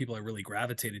those are the people I really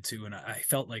gravitated to. And I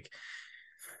felt like,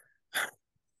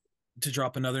 to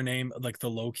drop another name, like the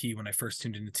Low Ki, when I first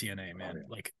tuned into TNA, man,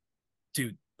 like,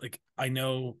 dude, like, I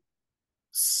know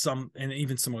some, and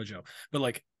even Samoa Joe, but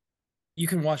like, you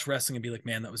can watch wrestling and be like,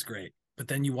 man, that was great. But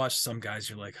then you watch some guys,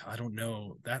 you're like, I don't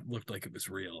know, that looked like it was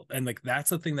real. And like, that's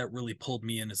the thing that really pulled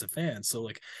me in as a fan. So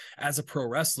like, as a pro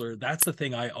wrestler, that's the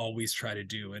thing I always try to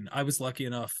do. And I was lucky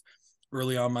enough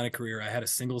early on in my career, I had a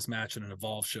singles match in an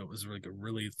Evolve show. It was like a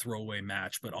really throwaway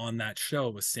match, but on that show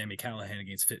was Sami Callihan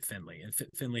against Fit Finlay, and Fit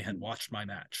Finlay had watched my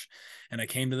match, and I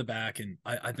came to the back, and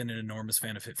I've been an enormous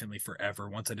fan of Fit Finlay forever.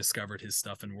 Once I discovered his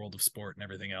stuff in World of Sport and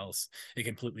everything else, it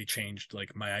completely changed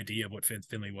like my idea of what Fit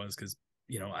Finlay was, because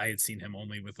I had seen him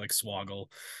only with like Swoggle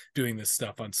doing this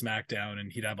stuff on SmackDown,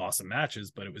 and he'd have awesome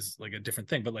matches, but it was like a different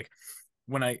thing. But like,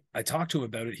 when I talked to him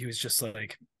about it, he was just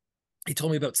like, he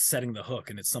told me about setting the hook,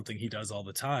 and it's something he does all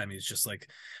the time. He's just like,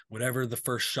 whatever the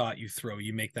first shot you throw,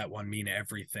 you make that one mean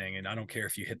everything. And I don't care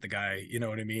if you hit the guy, you know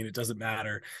what I mean? It doesn't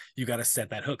matter. You got to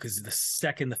set that hook, because the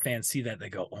second the fans see that, they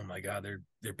go, oh my God,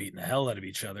 they're beating the hell out of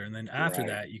each other. And then after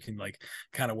that, you can like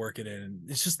kind of work it in. And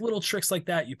it's just little tricks like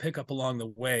that you pick up along the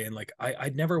way. And like,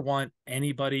 I'd never want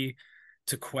anybody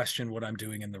to question what I'm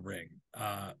doing in the ring.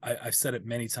 I've said it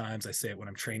many times. I say it when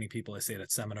I'm training people. I say it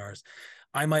at seminars.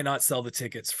 I might not sell the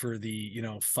tickets for the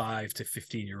 5 to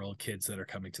 15-year-old kids that are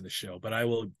coming to the show, but I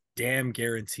will damn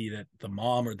guarantee that the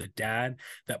mom or the dad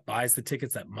that buys the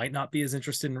tickets that might not be as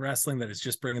interested in wrestling, that is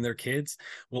just bringing their kids,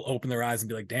 will open their eyes and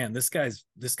be like, damn, this guy's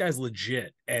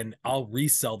legit. And I'll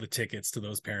resell the tickets to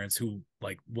those parents who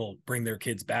like will bring their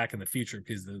kids back in the future,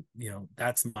 because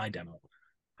that's my demo.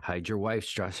 Hide your wife.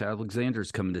 Josh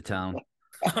Alexander's coming to town.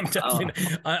 I'm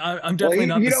definitely, I'm definitely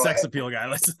not the sex appeal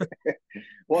guy.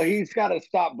 Well, he's got to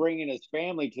stop bringing his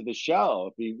family to the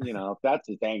show if he, if that's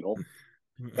his angle.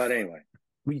 But anyway,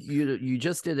 you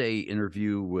just did a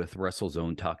interview with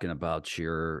WrestleZone talking about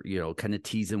your, kind of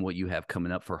teasing what you have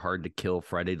coming up for Hard to Kill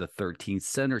Friday the 13th,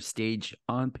 center stage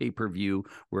on pay-per-view.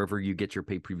 Wherever you get your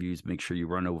pay-per-views, make sure you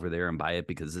run over there and buy it,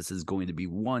 because this is going to be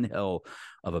one hell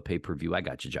of a pay-per-view. I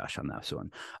got you, Josh, on that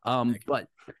one. But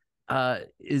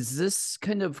is this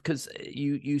kind of, because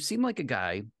you seem like a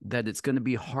guy that it's going to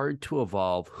be hard to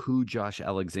evolve who Josh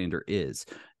Alexander is.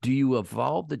 Do you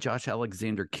evolve the Josh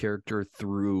Alexander character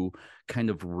through kind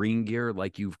of ring gear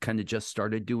like you've kind of just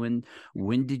started doing?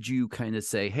 When did you kind of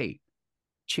say, hey,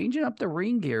 changing up the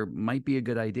ring gear might be a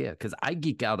good idea? Because I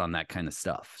geek out on that kind of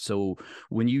stuff. So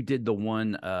when you did the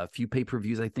one few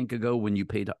pay-per-views, I think ago, when you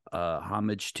paid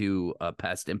homage to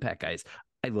past Impact guys,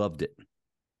 I loved it.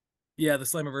 Yeah, the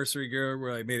Slammiversary gear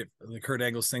where I made it the Kurt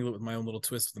Angle singlet with my own little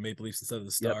twist with the Maple Leafs instead of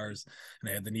the stars. Yep. And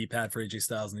I had the knee pad for AJ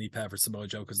Styles and the knee pad for Samoa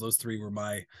Joe, because those three were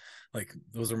my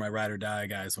ride or die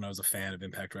guys when I was a fan of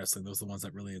Impact Wrestling. Those are the ones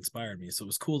that really inspired me. So it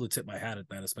was cool to tip my hat at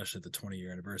that, especially at the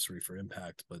 20-year anniversary for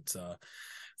Impact. But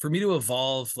for me to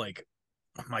evolve like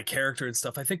my character and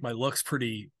stuff, I think my look's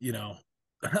pretty,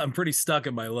 I'm pretty stuck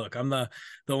in my look. I'm the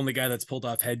only guy that's pulled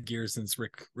off headgear since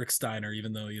Rick Steiner,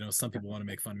 even though, some people want to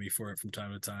make fun of me for it from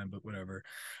time to time, but whatever.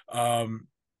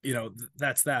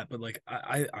 That's that. But like,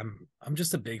 I'm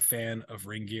just a big fan of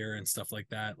ring gear and stuff like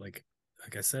that. Like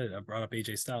I said, I brought up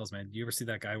AJ Styles, man. You ever see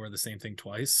that guy wear the same thing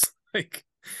twice?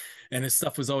 And his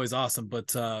stuff was always awesome.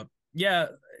 But yeah,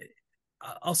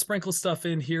 I'll sprinkle stuff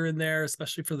in here and there,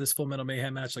 especially for this Full Metal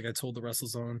Mayhem match. Like I told the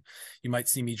WrestleZone, you might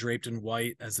see me draped in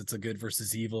white, as it's a good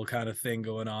versus evil kind of thing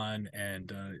going on.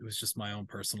 And it was just my own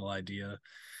personal idea.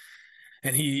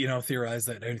 And he, theorized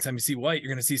that anytime you see white, you're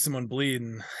going to see someone bleed.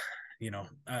 And,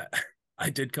 I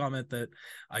did comment that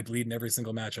I bleed in every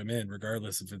single match I'm in,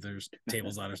 regardless if there's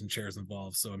tables, ladders, and chairs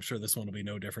involved. So I'm sure this one will be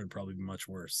no different, probably be much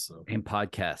worse. So, and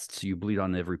podcasts, you bleed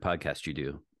on every podcast you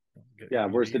do. Yeah,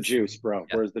 where's the juice, bro?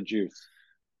 Yeah. Where's the juice?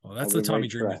 Well, that's the Tommy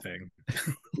Dreamer thing.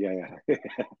 Yeah.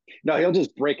 No, he'll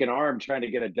just break an arm trying to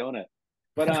get a donut.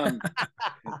 But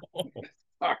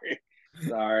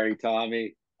sorry,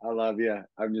 Tommy. I love you.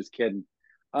 I'm just kidding.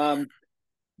 I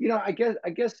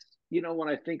guess when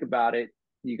I think about it,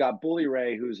 you got Bully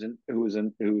Ray, who's an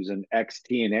ex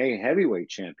TNA heavyweight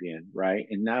champion, right?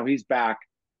 And now he's back.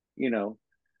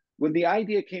 When the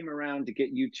idea came around to get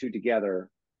you two together,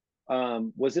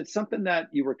 was it something that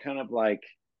you were kind of like,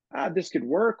 this could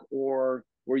work, or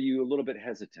were you a little bit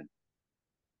hesitant?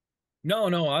 No,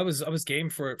 I was game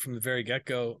for it from the very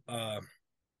get-go.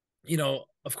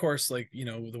 Of course, like,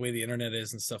 the way the internet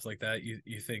is and stuff like that,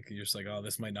 you think, you're just like, oh,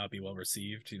 this might not be well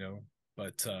received,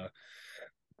 but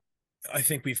I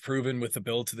think we've proven with the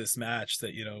build to this match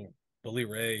that, Bully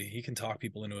Ray, he can talk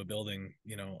people into a building,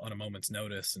 on a moment's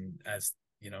notice. And as,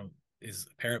 is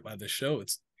apparent by this show,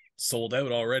 it's sold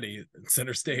out already in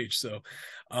center stage. So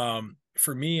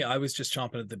for me, I was just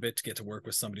chomping at the bit to get to work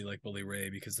with somebody like Bully Ray,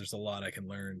 because there's a lot I can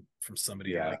learn from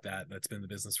somebody like that's been in the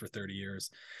business for 30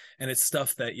 years. And it's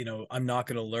stuff that, I'm not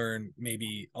going to learn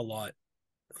maybe a lot,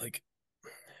 like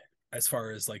as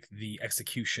far as like the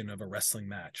execution of a wrestling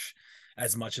match,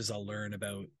 as much as I'll learn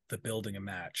about the building a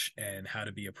match and how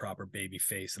to be a proper baby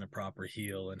face and a proper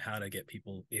heel and how to get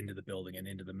people into the building and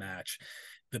into the match.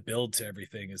 The build to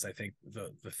everything is, I think,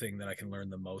 the thing that I can learn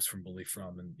the most from Bully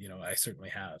from, and I certainly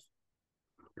have.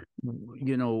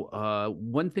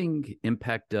 One thing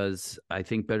Impact does, I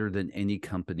think, better than any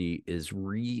company is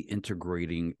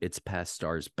reintegrating its past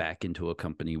stars back into a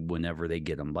company whenever they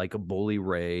get them, like a Bully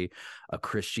Ray, a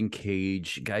Christian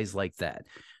Cage, guys like that.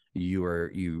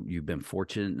 You've been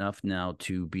fortunate enough now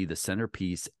to be the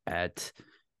centerpiece at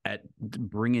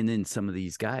bringing in some of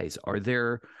these guys. Are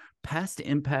there past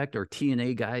Impact or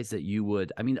TNA guys that you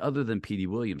would, I mean, other than Petey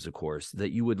Williams, of course,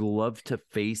 that you would love to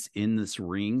face in this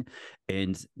ring?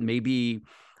 And maybe,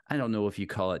 I don't know if you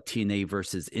call it TNA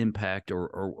versus Impact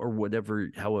or whatever,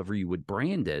 however you would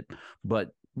brand it,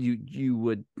 but you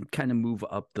would kind of move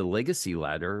up the legacy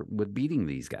ladder with beating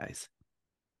these guys.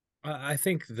 I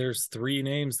think there's 3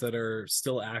 names that are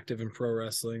still active in pro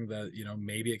wrestling that, you know,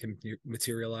 maybe it can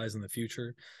materialize in the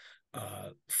future.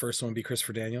 First one would be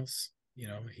Christopher Daniels. You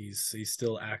know, he's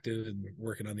still active and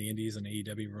working on the indies and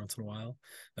AEW once in a while.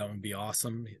 That would be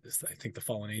awesome. I think the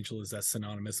Fallen Angel is as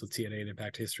synonymous with TNA and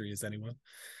Impact history as anyone.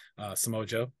 Samoa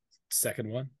Joe, second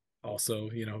one. Also,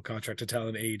 you know, contracted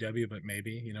talent AEW, but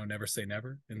maybe, you know, never say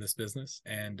never in this business.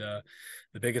 And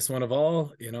the biggest one of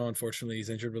all, you know, unfortunately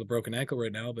he's injured with a broken ankle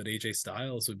right now, but AJ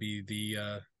Styles would be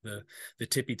the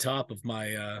tippy top of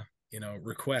my you know,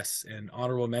 requests. And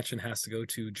honorable mention has to go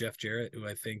to Jeff Jarrett, who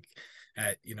I think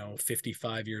at, you know,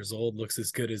 55 years old looks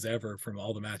as good as ever from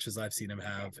all the matches I've seen him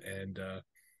have. And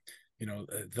you know,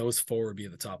 those 4 would be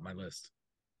at the top of my list.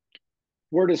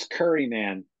 Where does Curry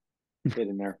Man fit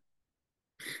in there?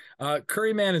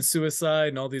 Curry Man and Suicide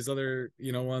and all these other,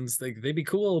 you know, ones, they'd be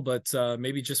cool, but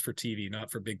maybe just for TV,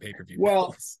 not for big pay-per-view.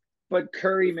 Well, but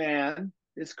Curry Man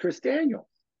is Chris Daniels.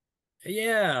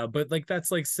 Yeah, but like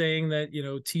that's like saying that, you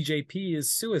know, TJP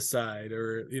is Suicide,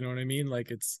 or you know what I mean?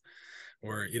 Like it's,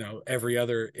 or you know, every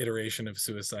other iteration of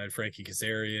Suicide, Frankie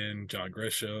Kazarian, John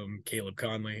Grisham, Caleb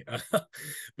Conley.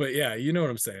 But yeah, you know what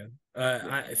I'm saying.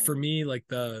 For me, like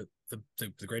the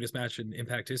greatest match in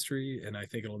Impact history, and I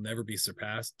think it'll never be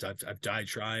surpassed. I've died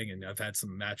trying, and I've had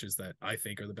some matches that I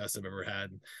think are the best I've ever had.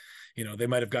 You know, they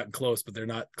might have gotten close, but they're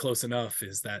not close enough.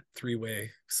 Is that 3-way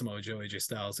Samoa Joe, AJ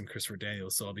Styles, and Christopher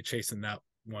Daniels? So I'll be chasing that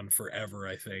one forever,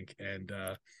 I think. And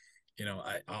you know,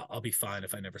 I'll be fine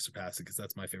if I never surpass it, because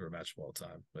that's my favorite match of all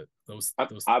time. But those 3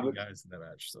 guys in that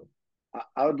match, so.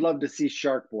 I would love to see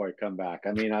Shark Boy come back.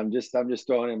 I mean, I'm just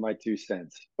throwing in my 2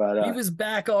 cents. But he was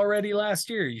back already last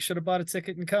year. You should have bought a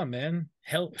ticket and come, man.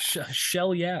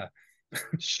 Shell, yeah.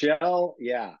 Shell,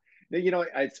 yeah. You know,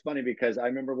 it's funny because I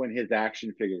remember when his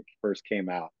action figure first came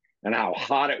out and how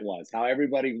hot it was, how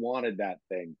everybody wanted that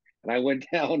thing. And I went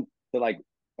down to like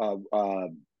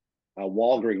Walgreens,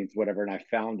 whatever, and I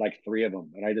found like 3 of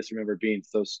them. And I just remember being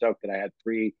so stoked that I had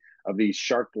 3 of these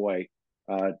Shark Boy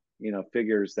you know,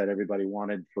 figures that everybody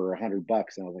wanted for $100, and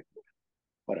I was like,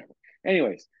 whatever.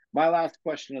 Anyways, my last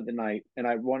question of the night, and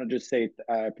I want to just say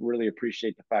I really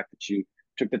appreciate the fact that you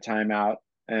took the time out,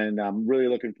 and I'm really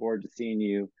looking forward to seeing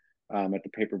you at the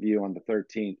pay-per-view on the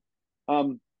 13th.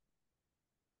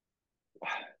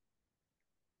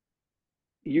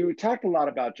 You talked a lot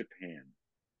about Japan,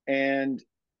 and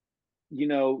you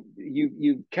know,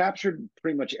 you captured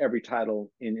pretty much every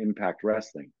title in Impact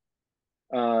Wrestling.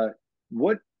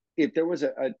 What if there was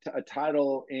a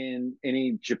title in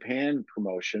any Japan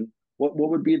promotion? What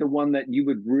would be the one that you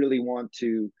would really want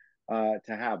to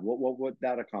have? What would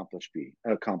that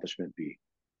accomplishment be?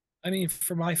 I mean,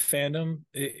 for my fandom,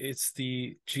 it's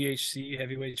the GHC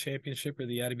Heavyweight Championship or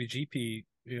the IWGP,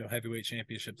 you know, Heavyweight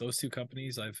Championship. Those 2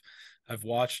 companies I've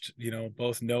watched, you know,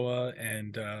 both Noah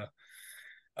and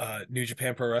New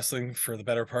Japan Pro Wrestling for the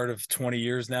better part of 20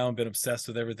 years now, and been obsessed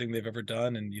with everything they've ever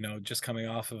done. And, you know, just coming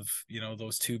off of, you know,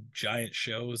 those 2 giant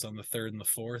shows on the 3rd and the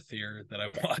 4th here that I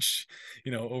watched,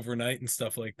 you know, overnight and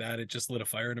stuff like that, it just lit a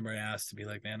fire into my ass to be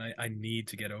like, man, I need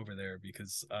to get over there,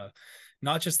 because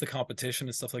not just the competition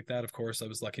and stuff like that. Of course, I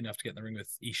was lucky enough to get in the ring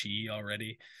with Ishii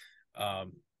already,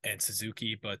 and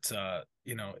Suzuki, but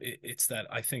you know, it's that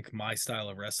I think my style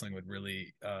of wrestling would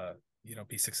really you know,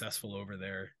 be successful over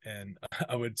there, and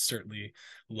I would certainly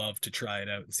love to try it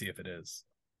out and see if it is.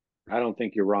 I don't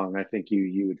think you're wrong. I think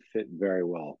you would fit very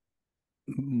well.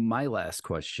 My last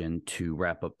question to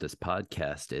wrap up this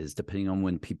podcast is, depending on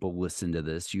when people listen to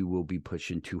this, you will be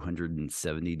pushing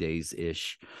 270 days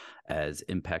ish as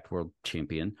Impact World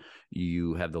Champion.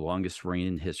 You have the longest reign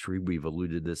in history. We've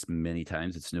alluded to this many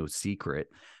times. It's no secret.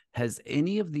 Has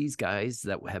any of these guys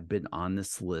that have been on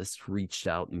this list reached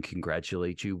out and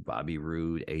congratulate you? Bobby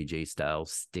Roode, AJ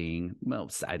Styles, Sting. Well,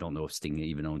 I don't know if Sting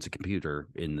even owns a computer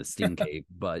in the Sting cave,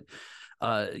 but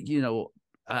you know,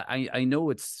 I know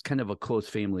it's kind of a close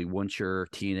family. Once you're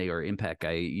TNA or Impact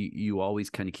guy, you always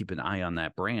kind of keep an eye on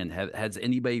that brand. Has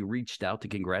anybody reached out to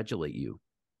congratulate you?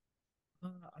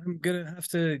 I'm gonna have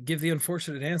to give the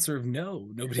unfortunate answer of no.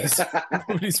 Nobody's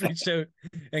reached out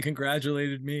and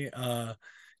congratulated me.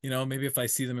 You know, maybe if I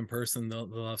see them in person,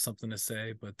 they'll have something to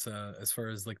say. But as far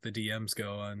as like the DMs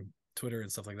go on Twitter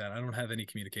and stuff like that, I don't have any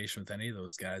communication with any of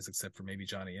those guys except for maybe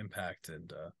Johnny Impact.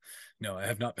 And no, I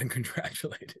have not been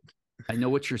congratulated. I know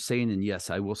what you're saying, and yes,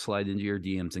 I will slide into your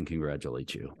DMs and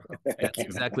congratulate you. That's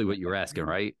exactly what you're asking,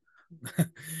 right?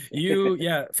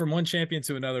 Yeah, from one champion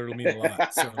to another, it'll mean a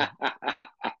lot. So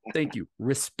Thank you.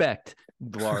 Respect,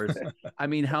 Lars. I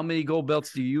mean, how many gold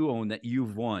belts do you own that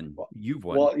you've won? You've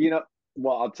won.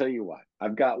 Well, I'll tell you what.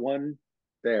 I've got one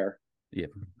there. Yeah.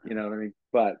 You know what I mean?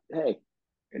 But hey,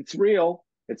 it's real.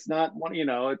 It's not one,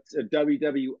 it's a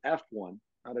WWF one,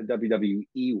 not a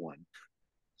WWE one.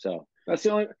 So that's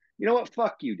the only, you know what?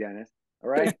 Fuck you, Dennis. All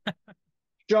right.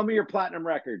 Show me your platinum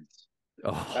records.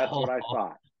 That's what I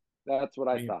thought. That's what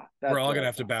I thought. We're all going to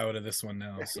have to bow to this one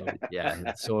now. So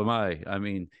yeah, so am I. I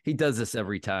mean, he does this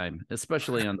every time,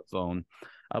 especially on the phone.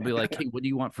 I'll be like, hey, what do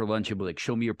you want for lunch? He'll be like,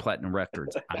 show me your platinum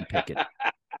records. I'm picking.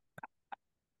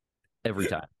 Every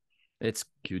time. It's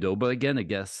Qdoba again, I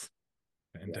guess.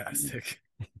 Fantastic.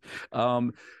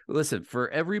 Listen, for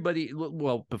everybody,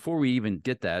 well, before we even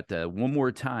get that, one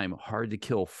more time, Hard to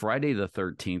Kill, Friday the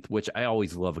 13th, which I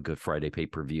always love a good Friday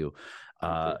pay-per-view.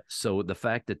 So the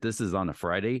fact that this is on a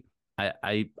Friday,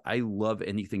 I love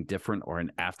anything different or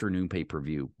an afternoon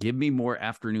pay-per-view. Give me more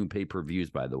afternoon pay-per-views,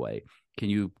 by the way.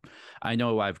 I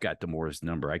know I've got Demore's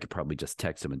number. I could probably just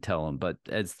text him and tell him, but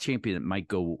as champion, it might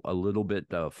go a little bit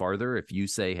farther. If you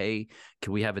say, hey,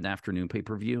 can we have an afternoon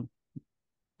pay-per-view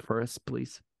for us,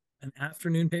 please? An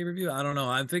afternoon pay-per-view? I don't know.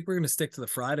 I think we're going to stick to the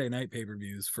Friday night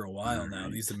pay-per-views for a while now.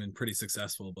 These have been pretty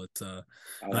successful, but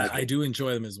I do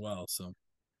enjoy them as well. So,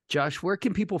 Josh, where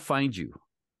can people find you?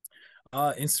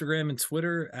 Instagram and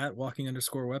Twitter at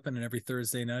walking_weapon, and every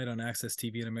Thursday night on Access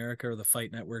TV in America or the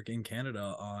Fight Network in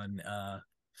Canada on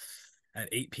at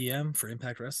 8 p.m. for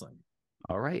Impact Wrestling.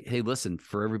 All right. Hey, listen,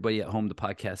 for everybody at home, the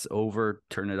podcast's over.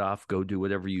 Turn it off. Go do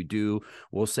whatever you do.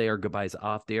 We'll say our goodbyes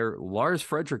off there. Lars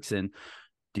Frederiksen,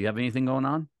 do you have anything going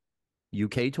on?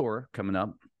 UK tour coming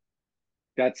up.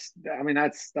 That's I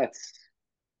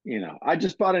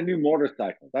just bought a new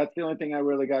motorcycle. That's the only thing I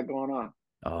really got going on.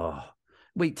 Oh,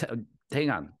 wait, hang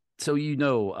on. So he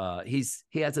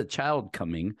has a child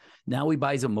coming. Now he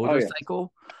buys a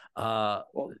motorcycle. Oh, yes.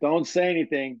 Well, don't say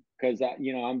anything because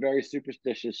I'm very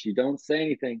superstitious. You don't say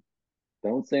anything.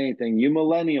 Don't say anything. You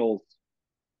millennials,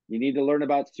 you need to learn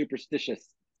about superstitions.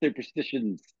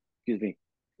 Excuse me.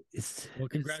 Well,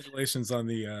 congratulations on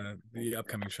the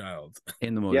upcoming child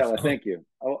in the motorcycle. Yeah, well, thank you.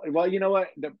 Oh, well, you know what?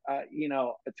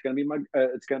 It's gonna be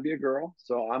it's gonna be a girl.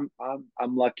 So I'm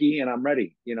lucky and I'm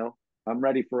ready. I'm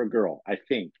ready for a girl. I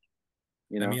think.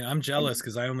 I mean, I'm jealous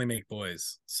because I only make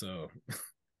boys. So.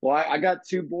 Well, I got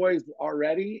 2 boys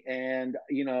already, and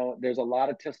there's a lot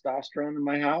of testosterone in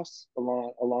my house,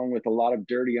 along with a lot of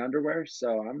dirty underwear.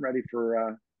 So I'm ready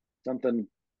for something,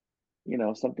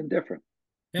 something different.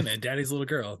 Yeah, man, daddy's little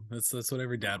girl. That's what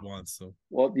every dad wants. So,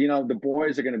 well, the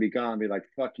boys are going to be gone. Be like,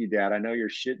 fuck you, dad. I know you're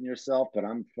shitting yourself, but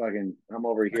I'm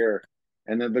over here.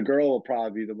 And then the girl will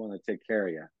probably be the one to take care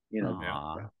of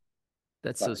you.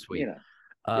 That's so sweet.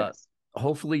 Yes.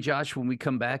 Hopefully, Josh, when we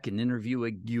come back and interview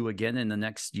you again in the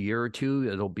next year or two,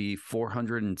 it'll be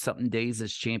 400 and something days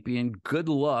as champion. Good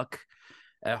luck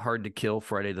at Hard to Kill,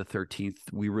 Friday the 13th.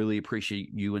 We really appreciate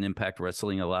you and Impact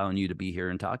Wrestling allowing you to be here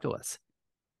and talk to us.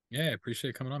 Yeah, I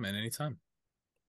appreciate coming on, man. Anytime.